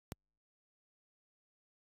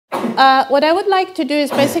what I would like to do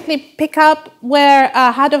is basically pick up where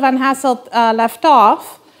Hado van Hasselt left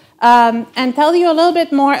off and tell you a little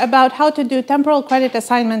bit more about how to do temporal credit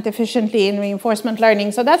assignment efficiently in reinforcement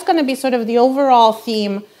learning. So that's going to be sort of the overall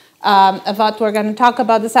theme of what we're going to talk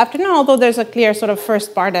about this afternoon, although there's a clear sort of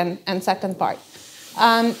first part and second part.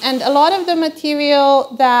 And a lot of the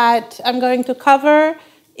material that I'm going to cover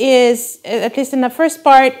is, at least in the first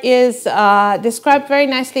part, is described very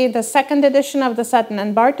nicely in the second edition of the Sutton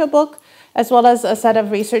and Bartow book, as well as a set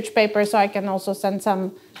of research papers, so I can also send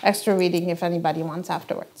some extra reading if anybody wants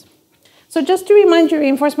afterwards. So just to remind you,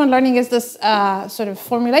 reinforcement learning is this sort of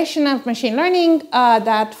formulation of machine learning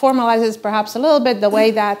that formalizes perhaps a little bit the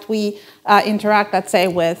way that we interact, let's say,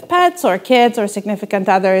 with pets or kids or significant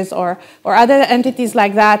others or other entities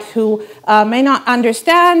like that who may not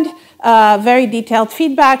understand very detailed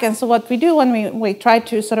feedback. And so what we do when we try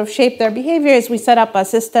to sort of shape their behavior is we set up a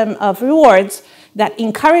system of rewards that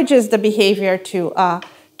encourages the behavior to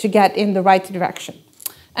get in the right direction.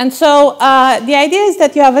 And so the idea is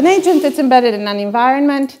that you have an agent that's embedded in an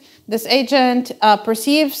environment. This agent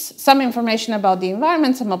perceives some information about the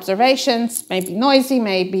environment, some observations, maybe noisy,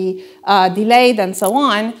 maybe delayed, and so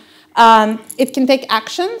on. It can take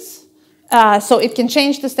actions, so it can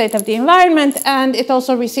change the state of the environment, and it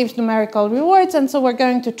also receives numerical rewards. And so we're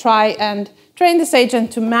going to try and train this agent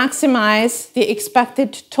to maximize the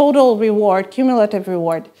expected total reward, cumulative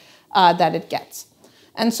reward that it gets.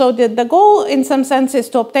 And so the goal, in some sense, is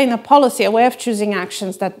to obtain a policy, a way of choosing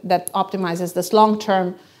actions that optimizes this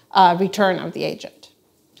long-term return of the agent.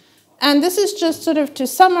 And this is just sort of to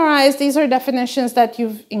summarize. These are definitions that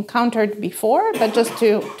you've encountered before, but just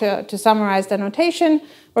to summarize the notation,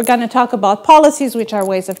 we're going to talk about policies, which are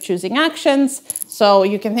ways of choosing actions. So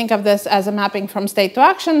you can think of this as a mapping from state to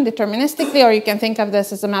action deterministically, or you can think of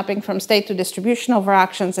this as a mapping from state to distribution over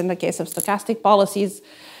actions in the case of stochastic policies.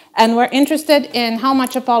 And we're interested in how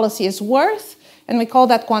much a policy is worth, and we call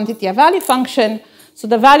that quantity a value function. So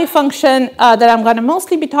the value function that I'm going to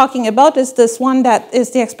mostly be talking about is this one that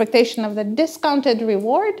is the expectation of the discounted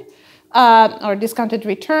reward or discounted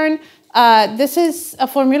return. This is a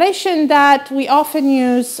formulation that we often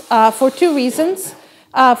use for two reasons.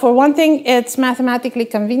 For one thing, it's mathematically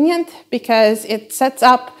convenient because it sets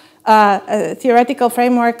up a theoretical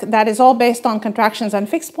framework that is all based on contractions and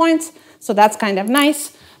fixed points, so that's kind of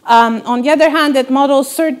nice. On the other hand, it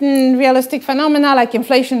models certain realistic phenomena like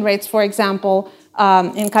inflation rates, for example,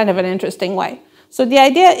 in kind of an interesting way. So the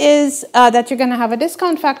idea is that you're going to have a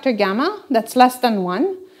discount factor gamma that's less than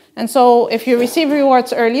 1. And so if you receive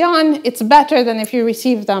rewards early on, it's better than if you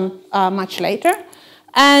receive them much later.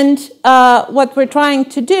 And what we're trying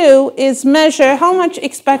to do is measure how much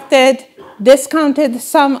expected discounted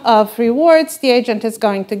sum of rewards the agent is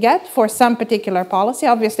going to get for some particular policy.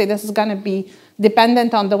 Obviously, this is going to be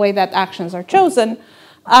dependent on the way that actions are chosen.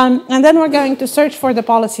 And then we're going to search for the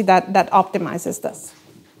policy that optimizes this.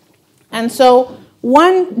 And so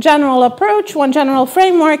one general approach, one general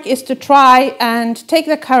framework is to try and take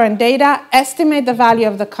the current data, estimate the value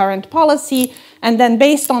of the current policy, and then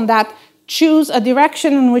based on that, choose a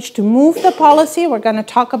direction in which to move the policy. We're going to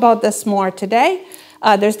talk about this more today.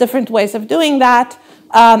 There's different ways of doing that.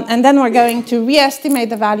 And then we're going to re-estimate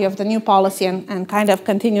the value of the new policy and kind of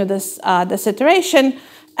continue this iteration.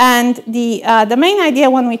 And the main idea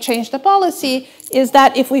when we change the policy is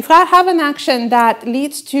that if we have an action that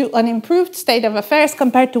leads to an improved state of affairs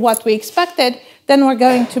compared to what we expected, then we're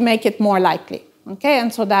going to make it more likely. Okay,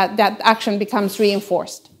 and so that action becomes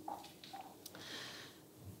reinforced.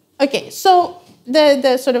 Okay, so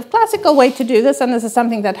the sort of classical way to do this, and this is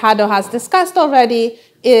something that Hado has discussed already,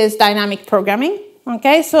 is dynamic programming.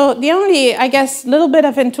 Okay, so the only, I guess, little bit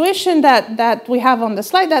of intuition that we have on the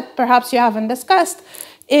slide that perhaps you haven't discussed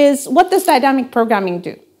is what does dynamic programming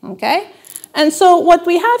do? Okay, and so what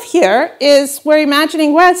we have here is we're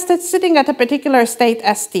imagining we're sitting at a particular state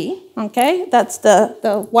ST. Okay, that's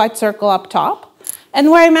the white circle up top. And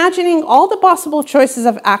we're imagining all the possible choices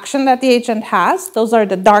of action that the agent has. Those are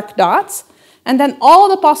the dark dots. And then all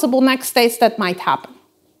the possible next states that might happen.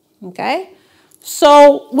 Okay?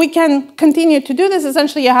 So we can continue to do this.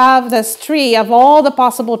 Essentially, you have this tree of all the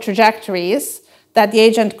possible trajectories that the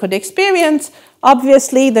agent could experience.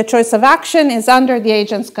 Obviously, the choice of action is under the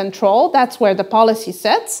agent's control. That's where the policy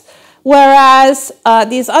sits. Whereas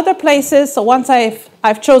these other places, so once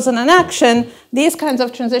I've chosen an action, these kinds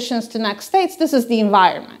of transitions to next states, this is the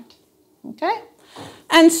environment. Okay?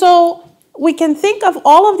 And so we can think of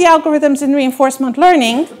all of the algorithms in reinforcement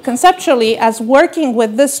learning conceptually as working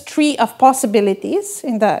with this tree of possibilities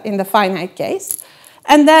in the finite case.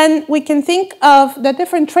 And then we can think of the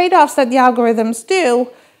different trade-offs that the algorithms do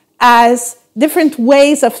as different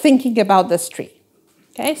ways of thinking about this tree.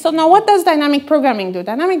 Okay, so now what does dynamic programming do?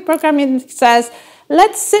 Dynamic programming says,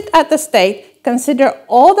 let's sit at the state, consider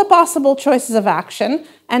all the possible choices of action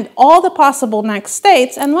and all the possible next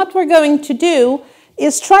states, and what we're going to do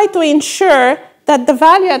is try to ensure that the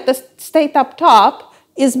value at the state up top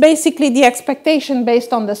is basically the expectation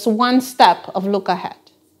based on this one step of look ahead.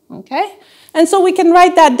 Okay? And so we can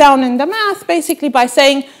write that down in the math basically by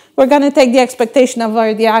saying we're going to take the expectation of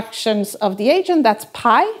the actions of the agent, that's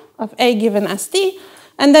pi of A given ST,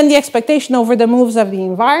 and then the expectation over the moves of the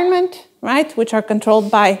environment, right, which are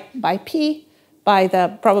controlled by P, by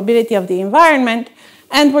the probability of the environment.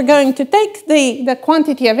 And we're going to take the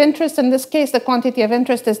quantity of interest. In this case, the quantity of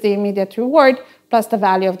interest is the immediate reward plus the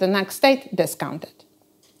value of the next state discounted.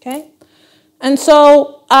 Okay? And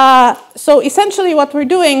so, so essentially what we're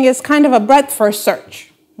doing is kind of a breadth first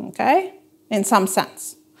search, okay, in some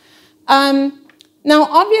sense. Now,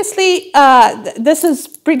 obviously, this is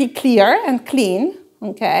pretty clear and clean,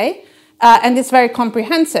 okay, and it's very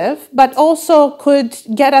comprehensive, but also could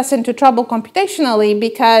get us into trouble computationally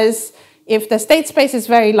because if the state space is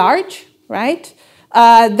very large, right,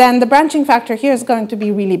 then the branching factor here is going to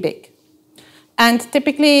be really big. And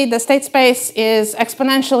typically, the state space is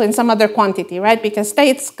exponential in some other quantity, right? Because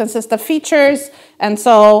states consist of features, and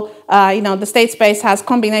so the state space has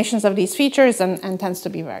combinations of these features and tends to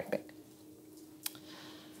be very big.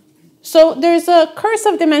 So there's a curse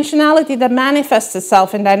of dimensionality that manifests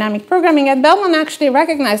itself in dynamic programming, and Bellman actually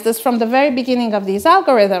recognized this from the very beginning of these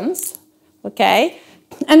algorithms, okay?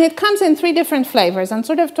 And it comes in 3 different flavors, and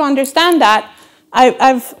sort of to understand that,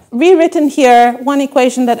 I've rewritten here one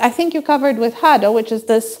equation that I think you covered with Hado, which is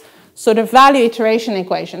this sort of value iteration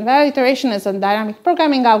equation. Value iteration is a dynamic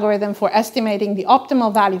programming algorithm for estimating the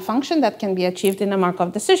optimal value function that can be achieved in a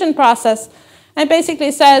Markov decision process. And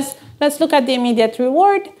basically says, let's look at the immediate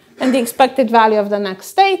reward and the expected value of the next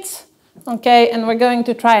states. Okay, and we're going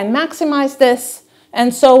to try and maximize this.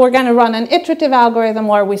 And so we're going to run an iterative algorithm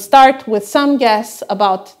where we start with some guess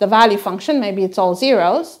about the value function, maybe it's all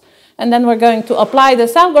zeros. And then we're going to apply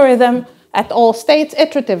this algorithm at all states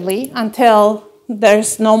iteratively until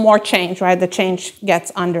there's no more change, right? The change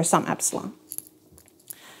gets under some epsilon.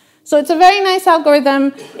 So it's a very nice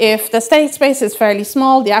algorithm. If the state space is fairly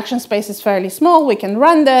small, the action space is fairly small, we can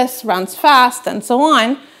run this, runs fast, and so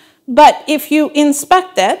on. But if you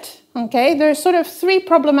inspect it, okay, there's sort of 3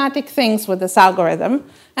 problematic things with this algorithm.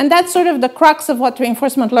 And that's sort of the crux of what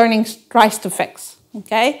reinforcement learning tries to fix,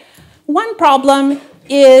 okay? One problem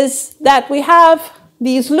is that we have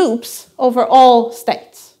these loops over all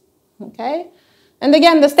states, okay? And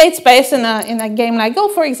again, the state space in a game like Go,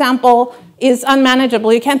 for example, is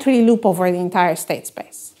unmanageable. You can't really loop over the entire state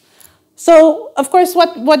space. So, of course,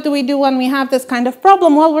 what do we do when we have this kind of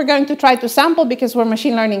problem? Well, we're going to try to sample because we're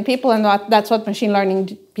machine learning people, and that's what machine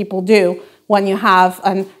learning people do when you have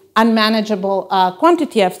an unmanageable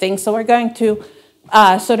quantity of things. So we're going to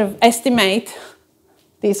sort of estimate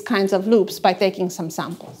these kinds of loops by taking some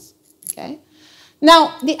samples, okay?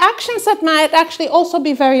 Now, the action set might actually also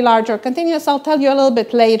be very large or continuous. I'll tell you a little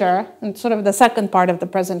bit later in sort of the second part of the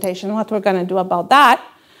presentation what we're going to do about that.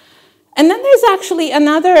 And then there's actually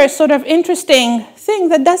another sort of interesting thing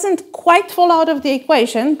that doesn't quite fall out of the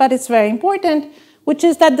equation, but it's very important, which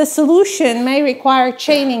is that the solution may require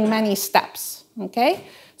chaining many steps, okay?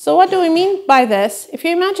 So what do we mean by this? If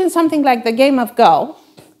you imagine something like the game of Go,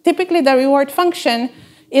 typically the reward function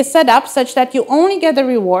is set up such that you only get a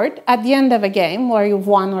reward at the end of a game where you've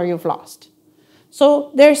won or you've lost.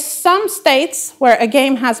 So there's some states where a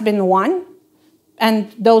game has been won, and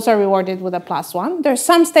those are rewarded with a +1. There's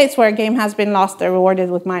some states where a game has been lost, they're rewarded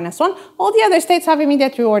with -1. All the other states have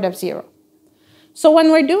immediate reward of 0. So when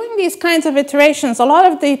we're doing these kinds of iterations, a lot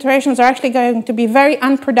of the iterations are actually going to be very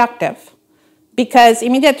unproductive because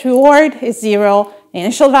immediate reward is 0, the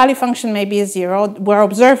initial value function maybe is 0, we're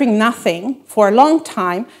observing nothing for a long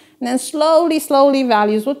time, and then slowly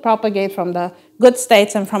values would propagate from the good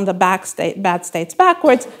states and from the bad states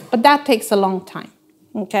backwards, but that takes a long time,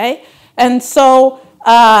 okay? And so,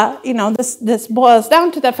 this boils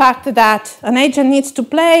down to the fact that an agent needs to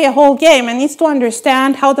play a whole game and needs to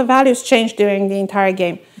understand how the values change during the entire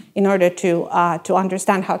game in order to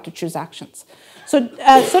understand how to choose actions. So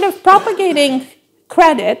sort of propagating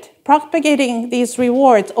credit, propagating these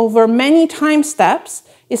rewards over many time steps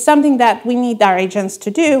is something that we need our agents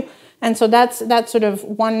to do. And so that's sort of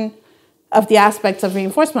one of the aspects of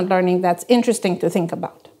reinforcement learning that's interesting to think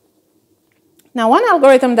about. Now, one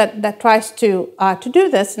algorithm that tries to do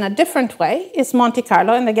this in a different way is Monte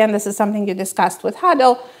Carlo. And again, this is something you discussed with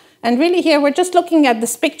Hado. And really here, we're just looking at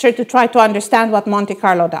this picture to try to understand what Monte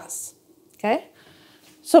Carlo does, okay?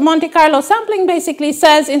 So Monte Carlo sampling basically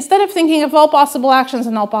says, instead of thinking of all possible actions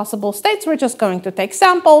and all possible states, we're just going to take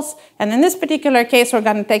samples. And in this particular case, we're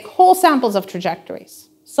going to take whole samples of trajectories.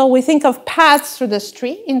 So we think of paths through this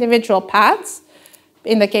tree, individual paths.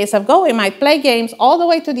 In the case of Go, we might play games all the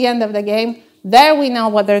way to the end of the game. There we know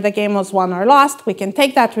whether the game was won or lost. We can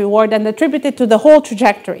take that reward and attribute it to the whole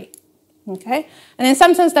trajectory. Okay? And in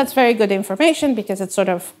some sense, that's very good information because it's sort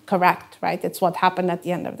of correct, right? It's what happened at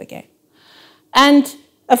the end of the game. And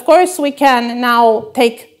of course, we can now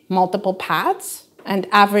take multiple paths and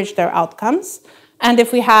average their outcomes. And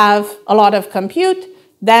if we have a lot of compute,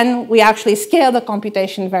 then we actually scale the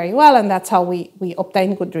computation very well, and that's how we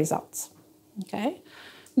obtain good results. Okay?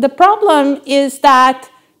 The problem is that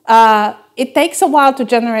it takes a while to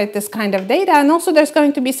generate this kind of data, and also there's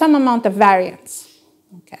going to be some amount of variance.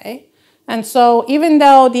 Okay? And so even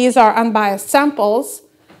though these are unbiased samples,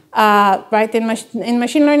 right, in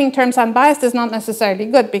machine learning terms, unbiased is not necessarily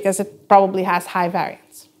good because it probably has high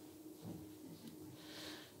variance.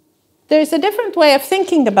 There's a different way of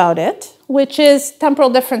thinking about it, which is temporal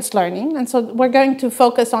difference learning. And so we're going to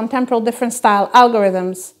focus on temporal difference style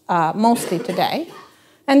algorithms mostly today.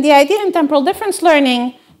 And the idea in temporal difference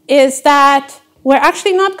learning is that we're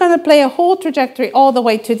actually not going to play a whole trajectory all the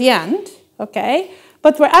way to the end, okay?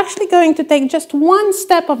 But we're actually going to take just one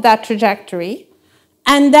step of that trajectory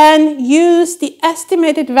and then use the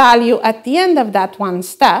estimated value at the end of that one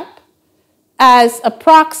step as a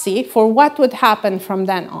proxy for what would happen from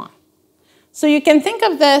then on. So you can think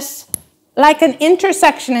of this like an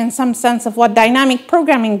intersection in some sense of what dynamic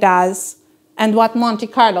programming does and what Monte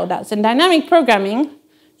Carlo does. In dynamic programming,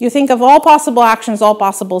 you think of all possible actions, all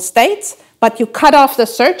possible states, but you cut off the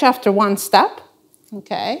search after one step,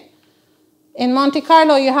 okay? In Monte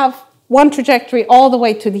Carlo, you have one trajectory all the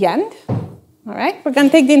way to the end. All right, we're going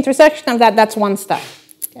to take the intersection of that. That's one step.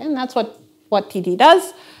 Okay, and that's what TD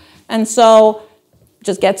does. And so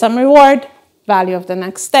just get some reward, value of the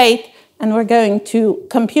next state, and we're going to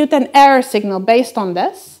compute an error signal based on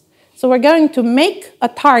this. So we're going to make a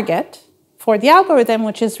target for the algorithm,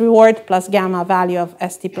 which is reward plus gamma value of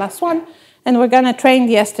ST plus 1, and we're going to train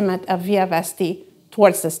the estimate of V of ST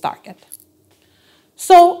towards this target.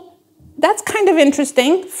 So that's kind of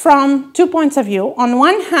interesting from 2 points of view. On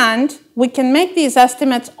one hand, we can make these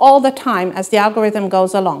estimates all the time as the algorithm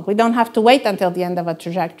goes along. We don't have to wait until the end of a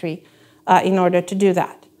trajectory in order to do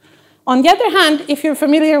that. On the other hand, if you're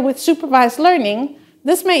familiar with supervised learning,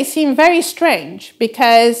 this may seem very strange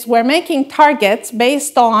because we're making targets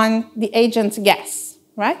based on the agent's guess,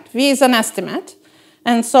 right? V is an estimate.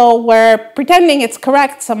 And so we're pretending it's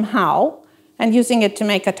correct somehow and using it to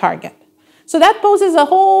make a target. So that poses a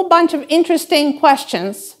whole bunch of interesting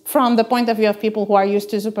questions from the point of view of people who are used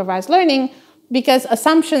to supervised learning, because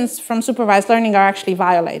assumptions from supervised learning are actually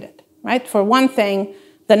violated, right? For one thing,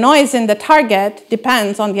 the noise in the target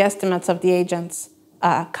depends on the estimates of the agent's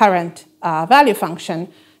current value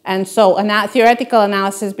function. And so theoretical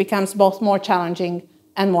analysis becomes both more challenging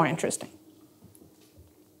and more interesting.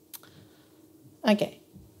 Okay,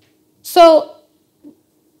 so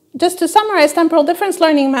just to summarize, temporal difference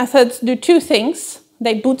learning methods do two things.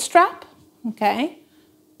 They bootstrap, okay,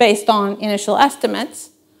 based on initial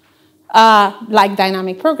estimates, like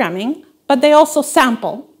dynamic programming, but they also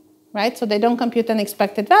sample, right? So they don't compute an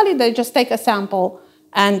expected value, they just take a sample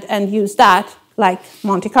and use that like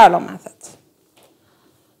Monte Carlo methods.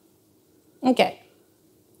 Okay.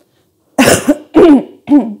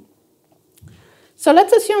 So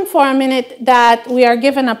let's assume for a minute that we are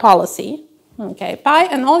given a policy, okay, pi,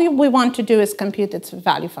 and all we want to do is compute its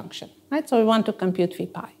value function, right? So we want to compute v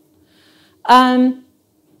pi.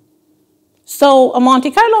 So a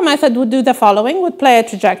Monte Carlo method would do the following, would play a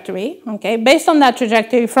trajectory, okay? Based on that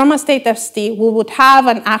trajectory, from a state st, we would have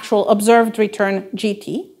an actual observed return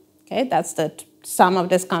gt, okay? That's the sum of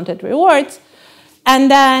discounted rewards.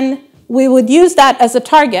 And then we would use that as a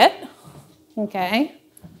target, okay?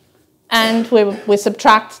 And we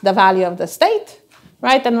subtract the value of the state,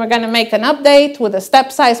 right? And we're going to make an update with a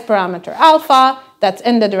step size parameter alpha that's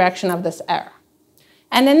in the direction of this error.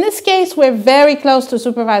 And in this case, we're very close to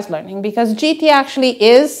supervised learning because GT actually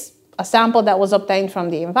is a sample that was obtained from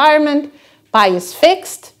the environment. Pi is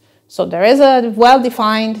fixed, so there is a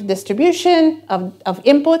well-defined distribution of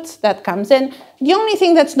inputs that comes in. The only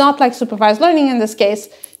thing that's not like supervised learning in this case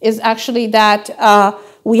is actually that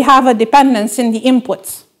we have a dependence in the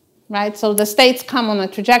inputs. Right? So the states come on a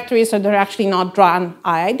trajectory, so they're actually not drawn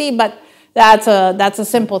IID, but that's a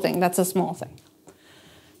simple thing, that's a small thing.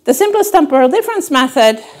 The simplest temporal difference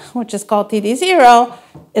method, which is called TD0,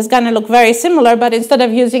 is going to look very similar, but instead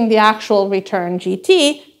of using the actual return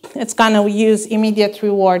GT, it's going to use immediate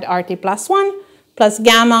reward RT plus 1 plus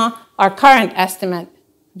gamma, our current estimate,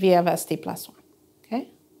 V of st plus 1. Okay?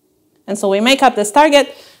 And so we make up this target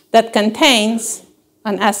that contains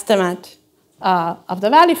an estimate of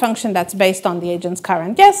the value function that's based on the agent's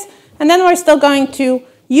current guess. And then we're still going to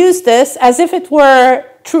use this as if it were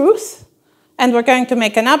truth, and we're going to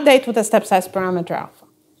make an update with a step size parameter alpha.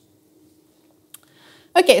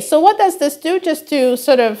 Okay, so what does this do? Just to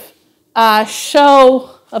sort of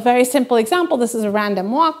show a very simple example, this is a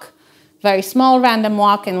random walk, very small random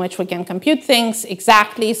walk in which we can compute things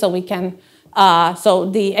exactly, so we can, so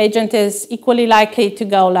the agent is equally likely to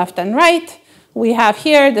go left and right. We have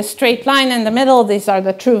here the straight line in the middle. These are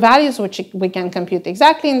the true values, which we can compute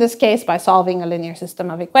exactly in this case by solving a linear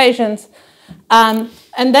system of equations. And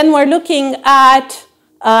then we're looking at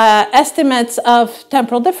estimates of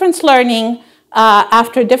temporal difference learning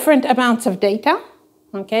after different amounts of data.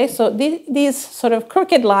 Okay, so these sort of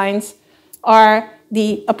crooked lines are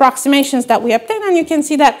the approximations that we obtain, and you can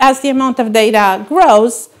see that as the amount of data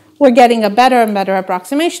grows, we're getting a better and better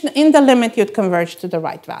approximation. In the limit, you'd converge to the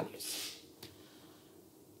right values.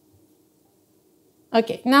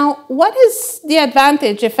 Okay, now what is the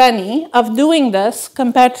advantage, if any, of doing this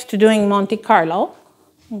compared to doing Monte Carlo?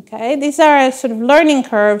 Okay, these are sort of learning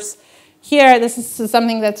curves. Here, this is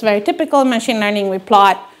something that's very typical in machine learning. We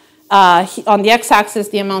plot on the x-axis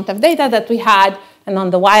the amount of data that we had, and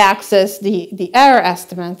on the y-axis the error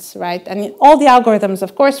estimates, right? And all the algorithms,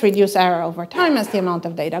 of course, reduce error over time as the amount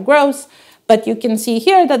of data grows. But you can see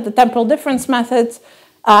here that the temporal difference methods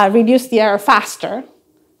reduce the error faster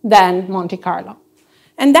than Monte Carlo.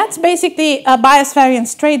 And that's basically a bias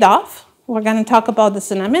variance trade-off. We're going to talk about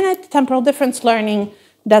this in a minute. Temporal difference learning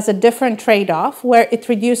does a different trade-off where it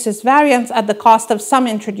reduces variance at the cost of some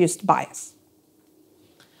introduced bias.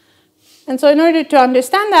 And so in order to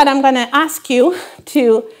understand that, I'm going to ask you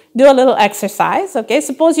to do a little exercise. Okay,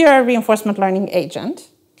 suppose you're a reinforcement learning agent.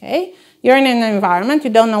 Okay, you're in an environment,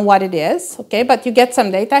 you don't know what it is. Okay, but you get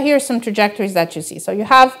some data. Here are some trajectories that you see. So you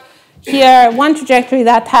have here one trajectory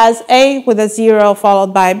that has A with a 0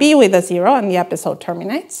 followed by B with a 0, and the episode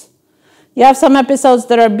terminates. You have some episodes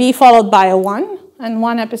that are B followed by a 1, and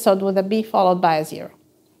one episode with a B followed by a 0.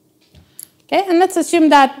 Okay, and let's assume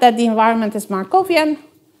that the environment is Markovian.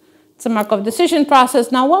 It's a Markov decision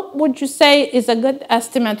process. Now, what would you say is a good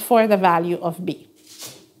estimate for the value of B?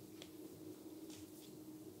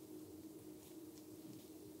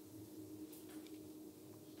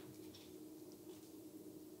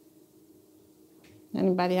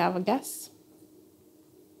 Anybody have a guess?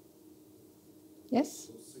 Yes?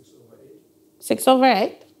 6 over 8. 6 over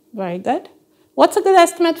 8. Very good. What's a good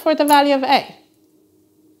estimate for the value of A?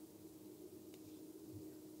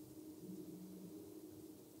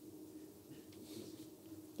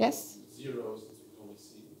 Yes? 0 since we only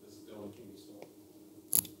see, this is the only thing we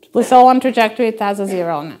saw. We saw one trajectory, it has a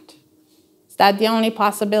 0 on it. Is that the only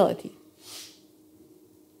possibility?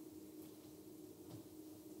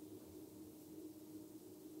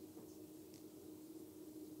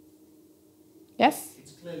 Yes?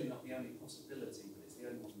 It's clearly not the only possibility, but it's the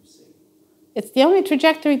only one we've seen. It's the only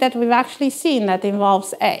trajectory that we've actually seen that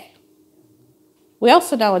involves A. We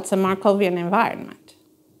also know it's a Markovian environment.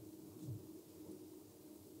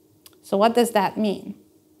 So what does that mean?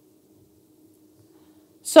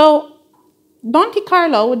 So Monte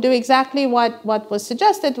Carlo would do exactly what was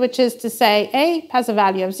suggested, which is to say A has a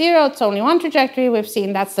value of 0, it's only one trajectory we've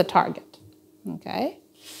seen, that's the target. Okay?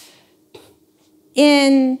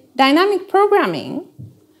 In dynamic programming,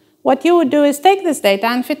 what you would do is take this data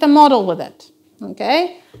and fit a model with it.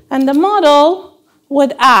 Okay? And the model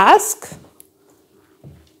would ask,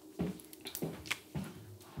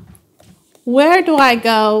 where do I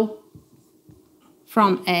go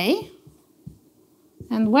from A?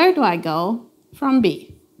 And where do I go from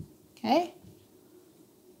B? Okay?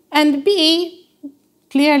 And B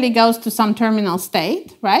clearly goes to some terminal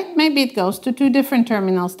state, right? Maybe it goes to two different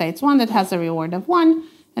terminal states, one that has a reward of 1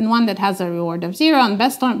 and one that has a reward of 0. And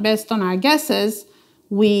based on our guesses,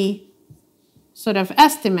 we sort of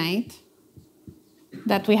estimate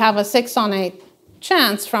that we have a 6 on 8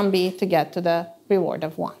 chance from B to get to the reward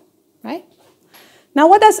of 1, right? Now,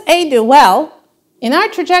 what does A do? Well, in our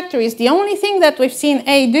trajectories, the only thing that we've seen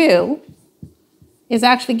A do is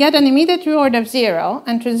actually get an immediate reward of 0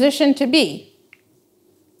 and transition to B.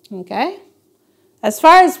 Okay? As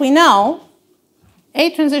far as we know,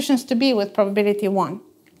 A transitions to B with probability 1.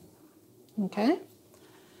 Okay?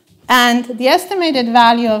 And the estimated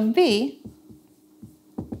value of B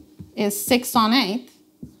is 6 on 8.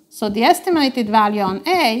 So the estimated value on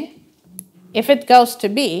A, if it goes to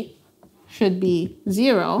B, should be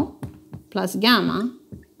 0 plus gamma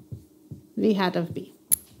V hat of B.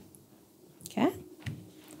 Okay?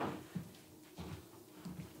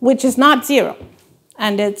 which is not 0.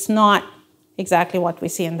 And it's not exactly what we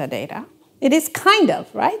see in the data. It is kind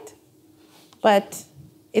of, right? But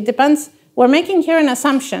it depends. We're making here an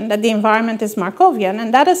assumption that the environment is Markovian,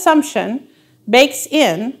 and that assumption bakes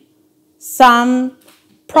in some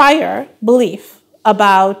prior belief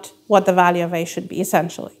about what the value of A should be,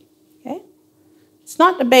 essentially. Okay? It's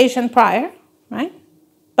not a Bayesian prior, right?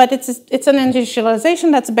 But it's an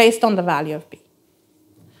initialization that's based on the value of B.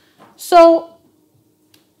 So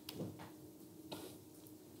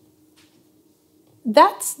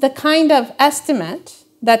that's the kind of estimate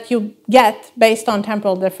that you get based on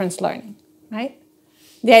temporal difference learning, right?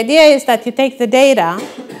 The idea is that you take the data,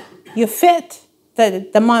 you fit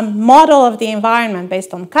the model of the environment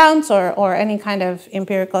based on counts or any kind of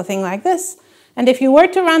empirical thing like this. And if you were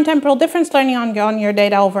to run temporal difference learning on your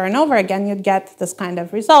data over and over again, you'd get this kind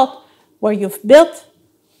of result where you've built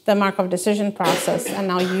the Markov decision process and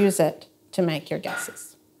now you use it to make your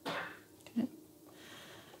guesses. Okay.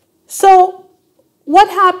 So what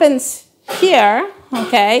happens here,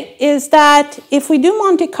 okay, is that if we do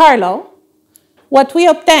Monte Carlo, what we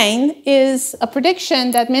obtain is a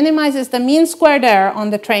prediction that minimizes the mean squared error on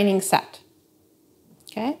the training set.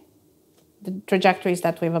 Okay? The trajectories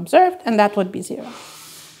that we've observed, and that would be 0.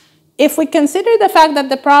 If we consider the fact that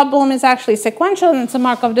the problem is actually sequential and it's a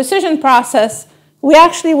Markov decision process, we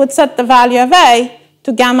actually would set the value of A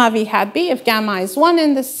to gamma v hat B. If gamma is 1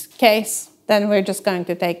 in this case, then we're just going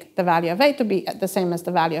to take the value of A to be the same as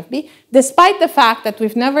the value of B, despite the fact that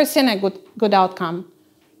we've never seen a good outcome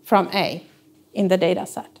from A in the data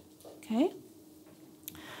set. Okay?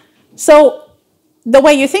 So the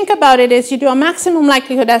way you think about it is you do a maximum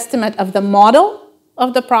likelihood estimate of the model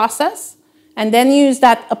of the process, and then use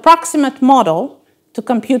that approximate model to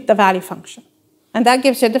compute the value function. And that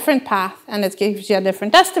gives you a different path, and it gives you a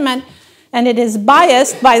different estimate, and it is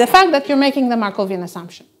biased by the fact that you're making the Markovian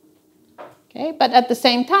assumption. Okay? But at the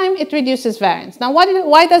same time, it reduces variance. Now,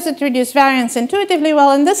 why does it reduce variance intuitively?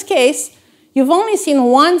 Well, in this case, you've only seen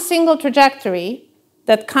one single trajectory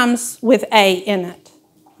that comes with A in it.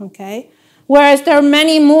 Okay? Whereas there are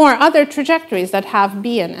many more other trajectories that have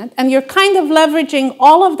B in it, and you're kind of leveraging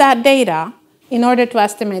all of that data in order to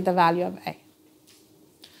estimate the value of A.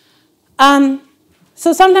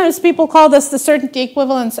 So sometimes people call this the certainty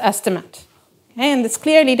equivalence estimate. Okay? And it's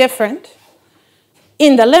clearly different.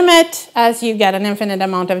 In the limit, as you get an infinite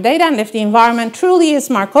amount of data, and if the environment truly is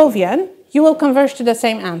Markovian, you will converge to the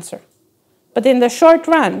same answer. But in the short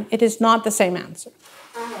run, it is not the same answer.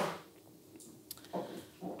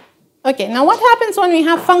 Okay, now what happens when we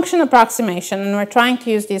have function approximation and we're trying to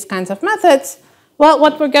use these kinds of methods? Well,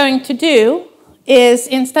 what we're going to do is,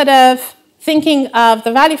 instead of thinking of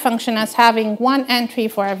the value function as having one entry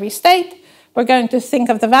for every state, we're going to think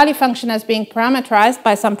of the value function as being parameterized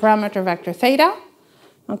by some parameter vector theta.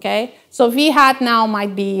 Okay, so v hat now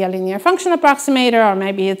might be a linear function approximator, or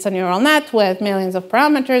maybe it's a neural net with millions of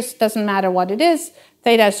parameters. Doesn't matter what it is.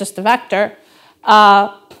 Theta is just a vector.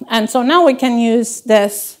 And so now we can use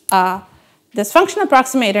this, this function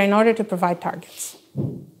approximator in order to provide targets.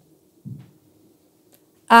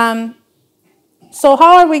 So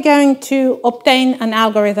how are we going to obtain an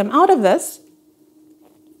algorithm out of this?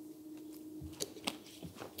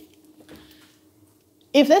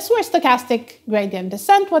 If this were stochastic gradient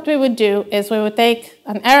descent, what we would do is we would take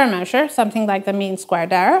an error measure, something like the mean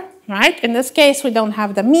squared error, right? In this case, we don't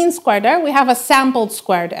have the mean squared error. We have a sampled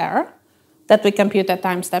squared error that we compute at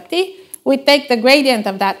time step t. We take the gradient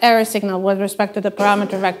of that error signal with respect to the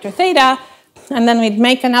parameter vector theta, and then we'd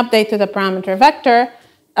make an update to the parameter vector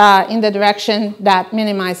in the direction that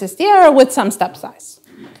minimizes the error with some step size.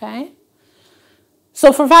 Okay?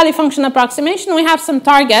 So for value function approximation, we have some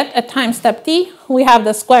target at time step t. We have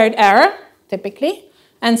the squared error, typically.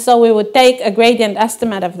 And so we would take a gradient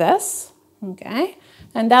estimate of this. Okay?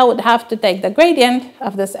 And that would have to take the gradient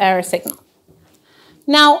of this error signal.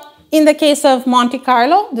 Now, in the case of Monte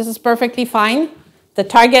Carlo, this is perfectly fine. The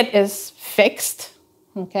target is fixed.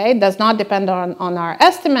 Okay? It does not depend on our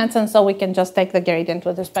estimates, and so we can just take the gradient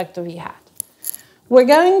with respect to v hat. We're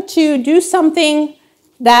going to do something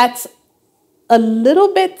that's a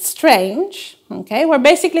little bit strange. Okay? We're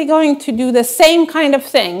basically going to do the same kind of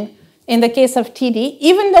thing in the case of TD,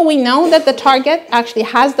 even though we know that the target actually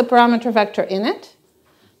has the parameter vector in it.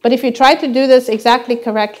 But if you try to do this exactly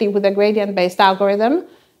correctly with a gradient-based algorithm,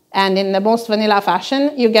 and in the most vanilla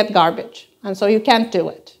fashion, you get garbage. And so you can't do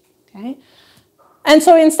it. Okay? And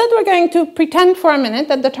so instead, we're going to pretend for a minute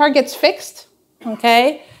that the target's fixed.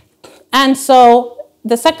 Okay? And so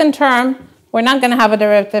the second term, we're not going to have a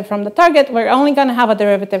derivative from the target. We're only going to have a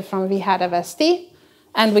derivative from v hat of st.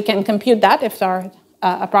 And we can compute that if our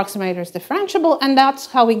approximator is differentiable, and that's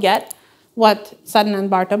how we get what Sutton and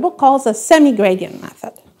Bartabuk calls a semi-gradient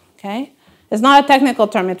method, okay? It's not a technical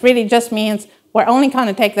term. It really just means we're only going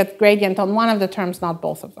to take the gradient on one of the terms, not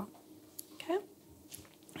both of them, okay?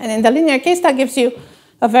 And in the linear case, that gives you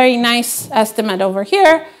a very nice estimate over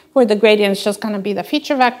here, where the gradient is just going to be the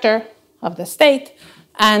feature vector of the state.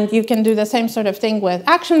 And you can do the same sort of thing with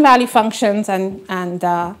action value functions, and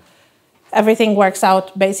everything works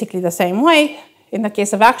out basically the same way. In the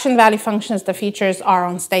case of action value functions, the features are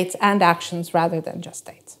on states and actions rather than just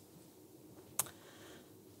states.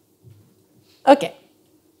 Okay.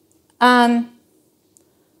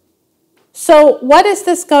 So what is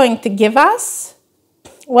this going to give us?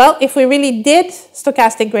 Well, if we really did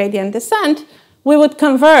stochastic gradient descent, we would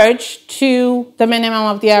converge to the minimum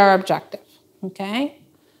of the error objective, okay?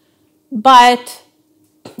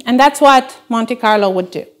 And that's what Monte Carlo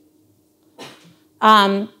would do.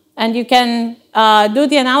 And you can do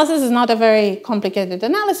the analysis. It's not a very complicated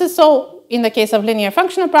analysis. So in the case of linear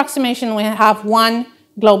function approximation, we have one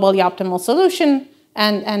globally optimal solution,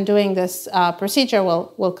 and doing this procedure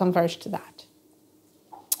will converge to that.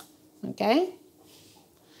 Okay?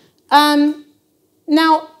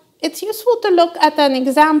 Now, it's useful to look at an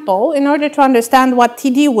example in order to understand what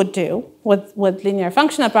TD would do with linear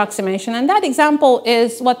function approximation, and that example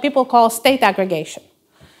is what people call state aggregation.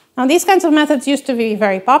 Now, these kinds of methods used to be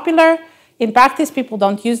very popular. In practice, people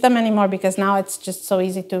don't use them anymore because now it's just so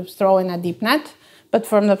easy to throw in a deep net. But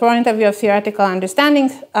from the point of view of theoretical understanding,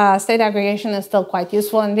 state aggregation is still quite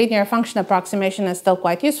useful, and linear function approximation is still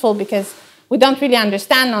quite useful because we don't really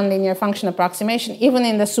understand nonlinear function approximation, even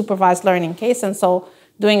in the supervised learning case, and so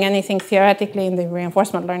doing anything theoretically in the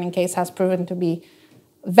reinforcement learning case has proven to be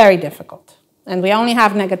very difficult. And we only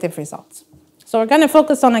have negative results. So we're going to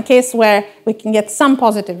focus on a case where we can get some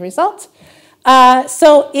positive results.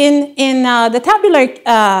 So in the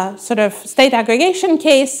tabular sort of state aggregation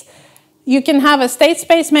case, you can have a state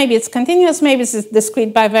space. Maybe it's continuous, maybe it's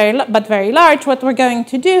discrete but very large. What we're going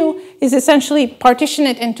to do is essentially partition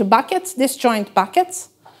it into buckets, disjoint buckets.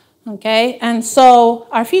 Okay, and so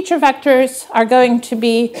our feature vectors are going to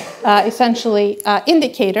be essentially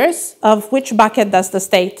indicators of which bucket does the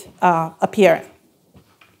state appear in.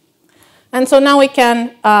 And so now we can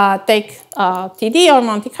take TD or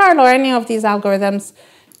Monte Carlo or any of these algorithms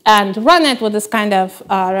and run it with this kind of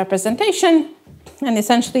representation. And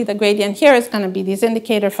essentially the gradient here is going to be these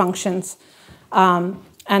indicator functions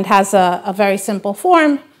and has a very simple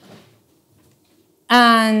form.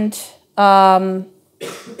 And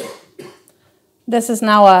this is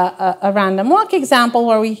now a random walk example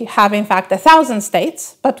where we have, in fact, 1,000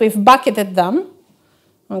 states, but we've bucketed them,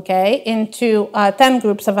 okay, into 10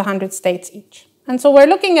 groups of 100 states each. And so we're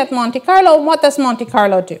looking at Monte Carlo. And what does Monte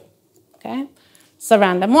Carlo do? Okay, it's a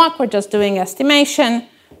random walk. We're just doing estimation.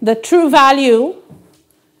 The true value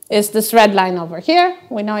is this red line over here.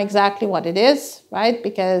 We know exactly what it is, right,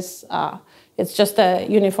 because it's just a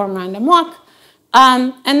uniform random walk.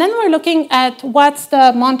 And then we're looking at what's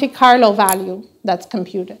the Monte Carlo value that's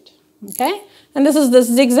computed, okay? And this is the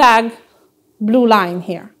zigzag blue line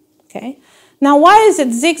here, okay? Now, why is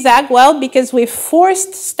it zigzag? Well, because we've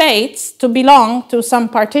forced states to belong to some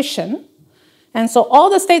partition. And so all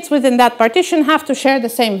the states within that partition have to share the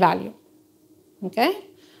same value, okay?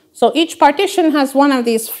 So each partition has one of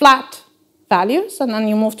these flat values, and then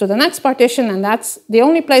you move to the next partition, and that's the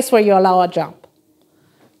only place where you allow a jump.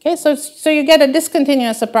 Okay, so you get a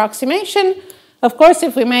discontinuous approximation. Of course,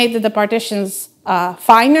 if we made the partitions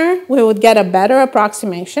finer, we would get a better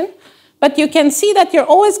approximation. But you can see that you're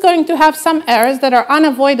always going to have some errors that are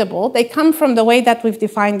unavoidable. They come from the way that we've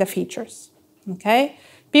defined the features. Okay?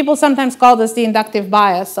 People sometimes call this the inductive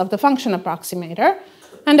bias of the function approximator.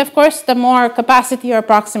 And of course, the more capacity your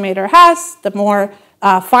approximator has, the more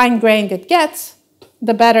fine-grained it gets,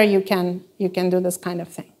 the better you can do this kind of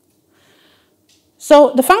thing.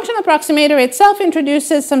 So the function approximator itself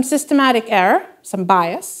introduces some systematic error, some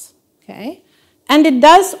bias, okay? And it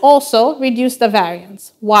does also reduce the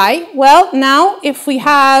variance. Why? Well, now if we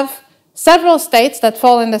have several states that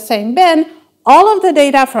fall in the same bin, all of the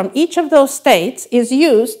data from each of those states is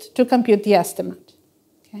used to compute the estimate,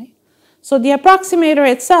 okay? So the approximator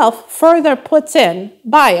itself further puts in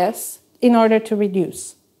bias in order to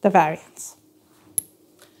reduce the variance.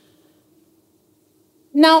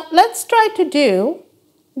 Now, let's try to do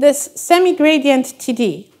this semi-gradient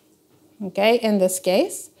TD, okay, in this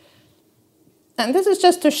case. And this is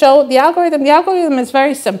just to show the algorithm. The algorithm is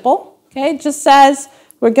very simple, okay? It just says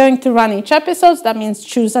we're going to run each episode. That means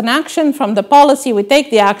choose an action. From the policy, we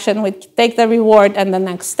take the action, we take the reward and the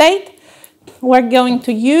next state. We're going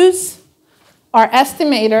to use our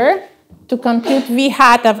estimator to compute v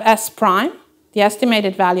hat of s prime, the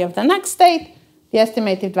estimated value of the next state, the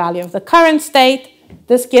estimated value of the current state.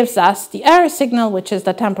 This gives us the error signal, which is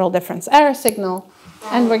the temporal difference error signal.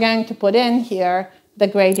 And we're going to put in here the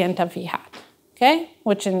gradient of v hat, okay?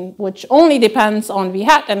 Which only depends on v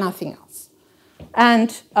hat and nothing else. And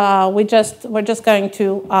we're just going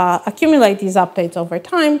to accumulate these updates over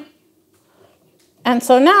time. And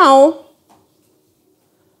so now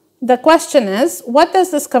the question is, what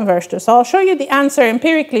does this converge to? So I'll show you the answer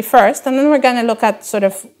empirically first, and then we're going to look at sort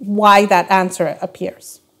of why that answer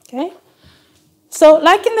appears, okay? So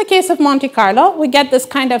like in the case of Monte Carlo, we get this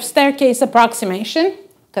kind of staircase approximation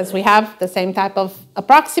because we have the same type of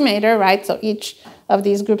approximator, right? So each of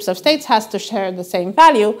these groups of states has to share the same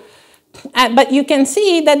value. But you can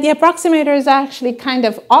see that the approximator is actually kind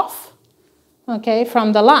of off, okay,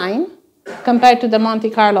 from the line compared to the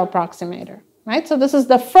Monte Carlo approximator, right? So this is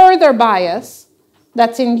the further bias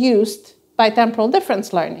that's induced by temporal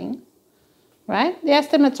difference learning, right? The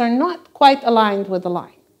estimates are not quite aligned with the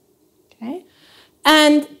line, okay?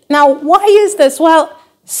 And now, why is this? Well,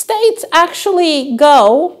 states actually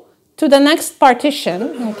go to the next partition,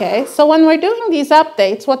 okay? So when we're doing these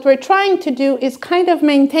updates, what we're trying to do is kind of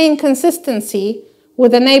maintain consistency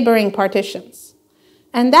with the neighboring partitions.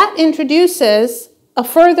 And that introduces a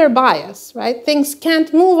further bias, right? Things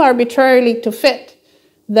can't move arbitrarily to fit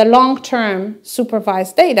the long-term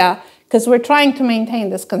supervised data because we're trying to maintain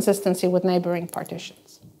this consistency with neighboring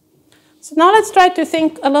partitions. So now let's try to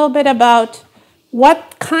think a little bit about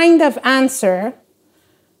what kind of answer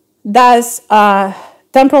does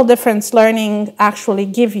temporal difference learning actually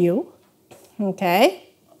give you, okay?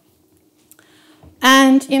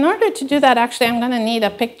 And in order to do that, actually, I'm going to need a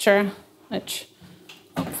picture, which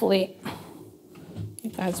hopefully you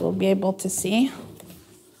guys will be able to see.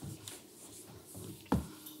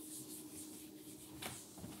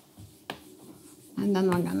 And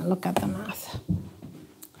then we're going to look at the math.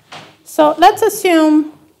 So let's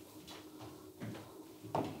assume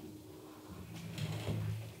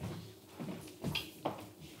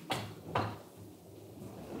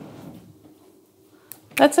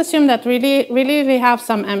that really we have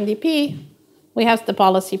some MDP. We have the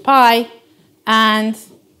policy pi, and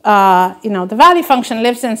the value function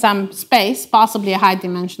lives in some space, possibly a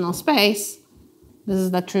high-dimensional space. This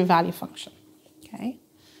is the true value function. Okay,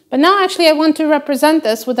 but now actually I want to represent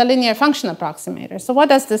this with a linear function approximator. So what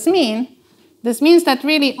does this mean? This means that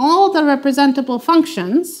really all the representable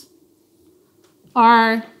functions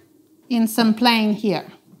are in some plane here.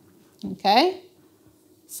 Okay,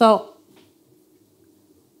 so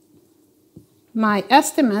my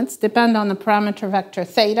estimates depend on the parameter vector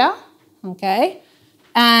theta, okay?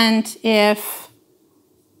 And if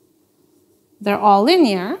they're all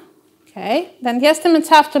linear, okay, then the estimates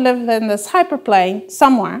have to live in this hyperplane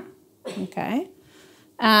somewhere, okay?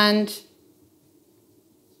 And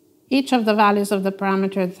each of the values of the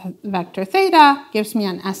parameter vector theta gives me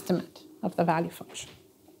an estimate of the value function,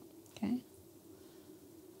 okay?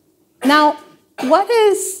 Now, what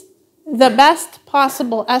is the best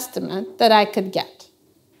possible estimate that I could get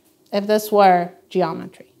if this were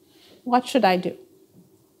geometry? What should I do?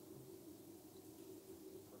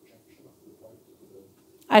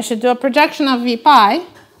 I should do a projection of v pi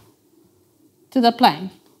to the plane,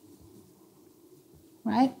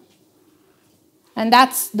 right? And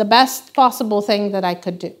that's the best possible thing that I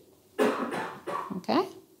could do, okay?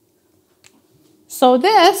 So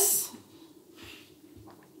this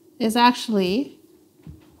is actually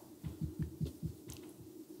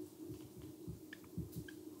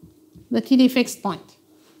the TD fixed point,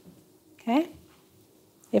 okay?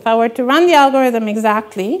 If I were to run the algorithm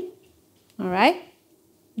exactly, all right,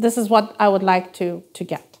 this is what I would like to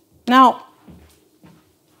get. Now,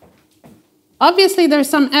 obviously there's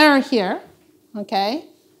some error here, okay?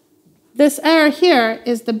 This error here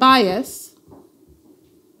is the bias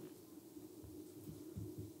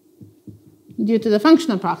due to the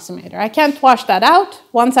function approximator. I can't wash that out.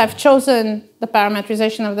 Once I've chosen the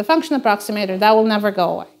parametrization of the function approximator, that will never go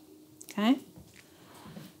away. Okay.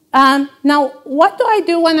 Now, what do I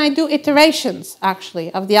do when I do iterations,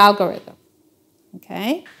 actually, of the algorithm?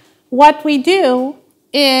 Okay. What we do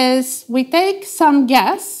is we take some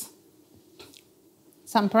guess,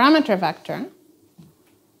 some parameter vector,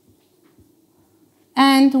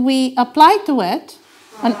 and we apply to it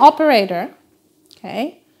an operator,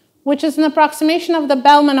 okay, which is an approximation of the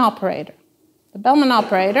Bellman operator. The Bellman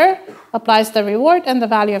operator applies the reward and the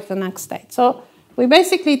value of the next state. So we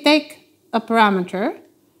basically take a parameter,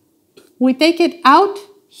 we take it out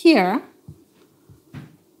here,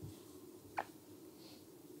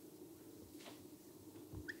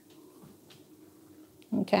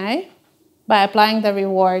 okay, by applying the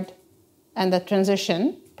reward and the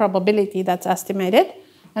transition probability that's estimated,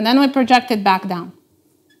 and then we project it back down.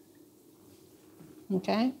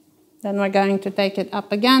 Okay? Then we're going to take it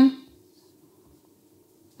up again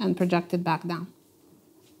and project it back down.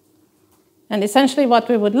 And essentially what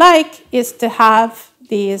we would like is to have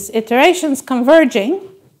these iterations converging,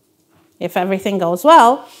 if everything goes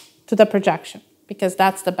well, to the projection, because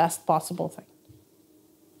that's the best possible thing.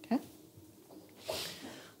 Okay?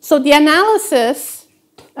 So the analysis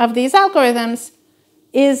of these algorithms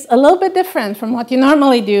is a little bit different from what you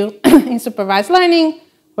normally do in supervised learning,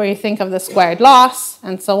 where you think of the squared loss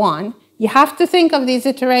and so on. You have to think of these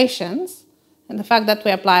iterations and the fact that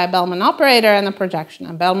we apply a Bellman operator and a projection,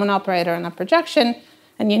 a Bellman operator and a projection,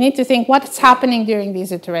 and you need to think what's happening during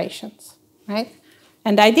these iterations, right?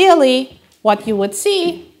 And ideally, what you would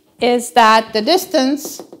see is that the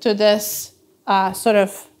distance to this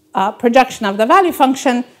projection of the value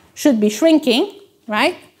function should be shrinking,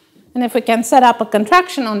 right? And if we can set up a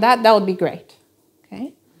contraction on that, that would be great,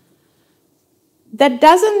 okay? That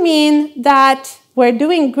doesn't mean that we're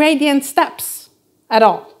doing gradient steps at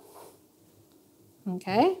all,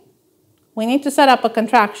 okay? We need to set up a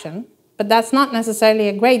contraction, but that's not necessarily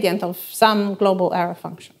a gradient of some global error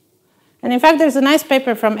function. And in fact, there's a nice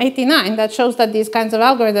paper from '89 that shows that these kinds of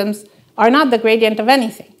algorithms are not the gradient of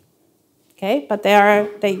anything, okay? But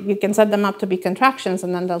you can set them up to be contractions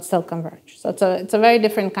and then they'll still converge. So it's a very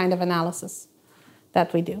different kind of analysis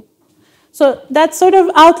that we do. So that's sort of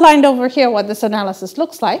outlined over here what this analysis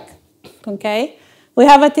looks like, okay? We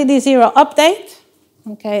have a TD0 update,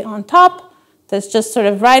 okay, on top. That's just sort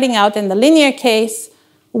of writing out in the linear case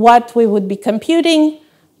what we would be computing.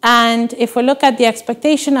 And if we look at the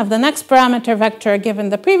expectation of the next parameter vector given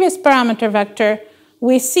the previous parameter vector,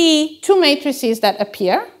 we see two matrices that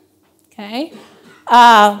appear, okay?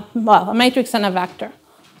 Well, a matrix and a vector,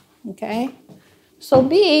 okay? So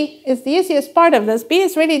B is the easiest part of this. B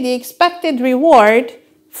is really the expected reward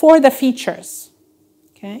for the features,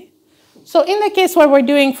 okay? So in the case where we're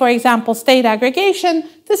doing, for example, state aggregation,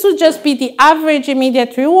 this would just be the average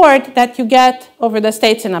immediate reward that you get over the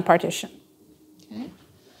states in a partition, okay?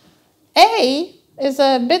 A is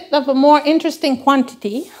a bit of a more interesting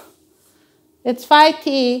quantity. It's phi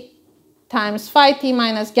t times phi t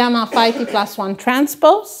minus gamma phi t plus 1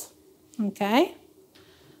 transpose, okay?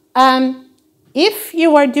 If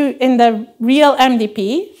you were in the real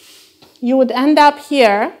MDP, you would end up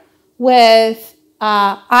here with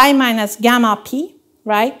I minus gamma p,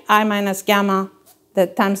 right? I minus gamma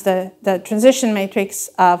times the transition matrix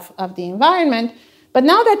of the environment. But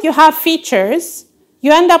now that you have features,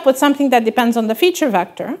 you end up with something that depends on the feature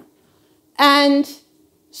vector. And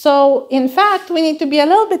so, in fact, we need to be a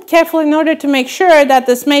little bit careful in order to make sure that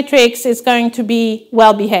this matrix is going to be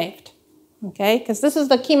well-behaved, okay? Because this is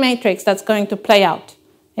the key matrix that's going to play out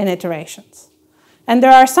in iterations. And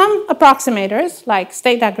there are some approximators, like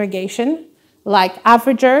state aggregation, like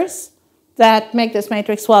averagers, that make this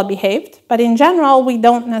matrix well-behaved. But in general, we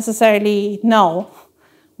don't necessarily know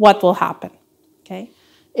what will happen, okay?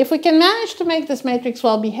 If we can manage to make this matrix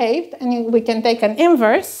well-behaved, and we can take an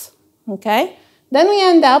inverse, okay, then we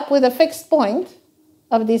end up with a fixed point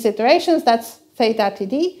of these iterations. That's theta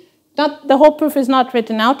td. The whole proof is not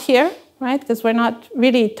written out here, right? Because we're not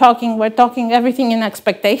really talking, we're talking everything in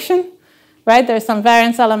expectation, right? There are some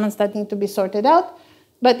variance elements that need to be sorted out.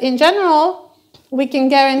 But in general, we can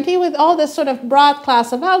guarantee with all this sort of broad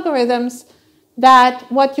class of algorithms that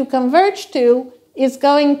what you converge to is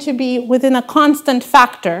going to be within a constant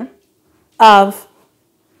factor of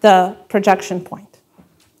the projection point.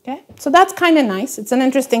 Okay, so that's kind of nice. It's an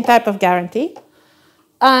interesting type of guarantee.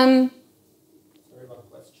 Sorry about a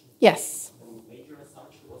question. Yes. The major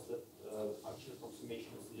assumption was that function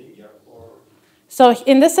approximation is linear, or? So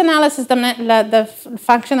in this analysis, the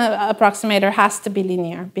function approximator has to be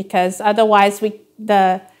linear, because otherwise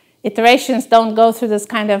the iterations don't go through this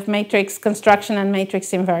kind of matrix construction and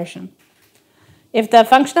matrix inversion. If the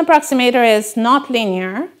function approximator is not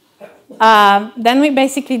linear, then we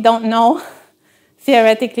basically don't know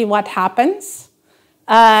theoretically what happens.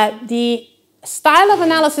 The style of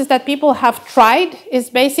analysis that people have tried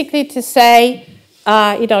is basically to say,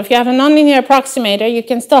 if you have a nonlinear approximator, you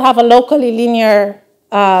can still have a locally linear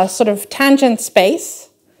sort of tangent space.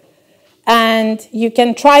 And you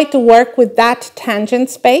can try to work with that tangent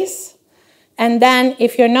space. And then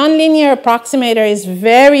if your nonlinear approximator is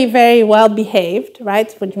very, very well behaved,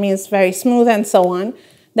 right, which means very smooth and so on,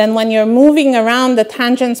 then when you're moving around the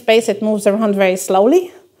tangent space, it moves around very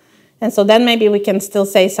slowly. And so then maybe we can still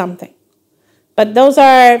say something. But those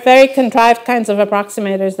are very contrived kinds of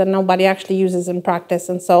approximators that nobody actually uses in practice.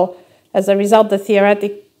 And so as a result, the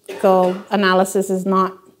theoretic analysis is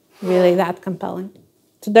not really that compelling.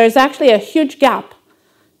 So there's actually a huge gap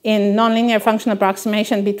in nonlinear function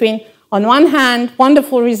approximation between, on one hand,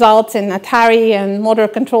 wonderful results in Atari and motor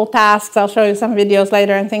control tasks. I'll show you some videos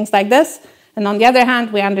later and things like this. And on the other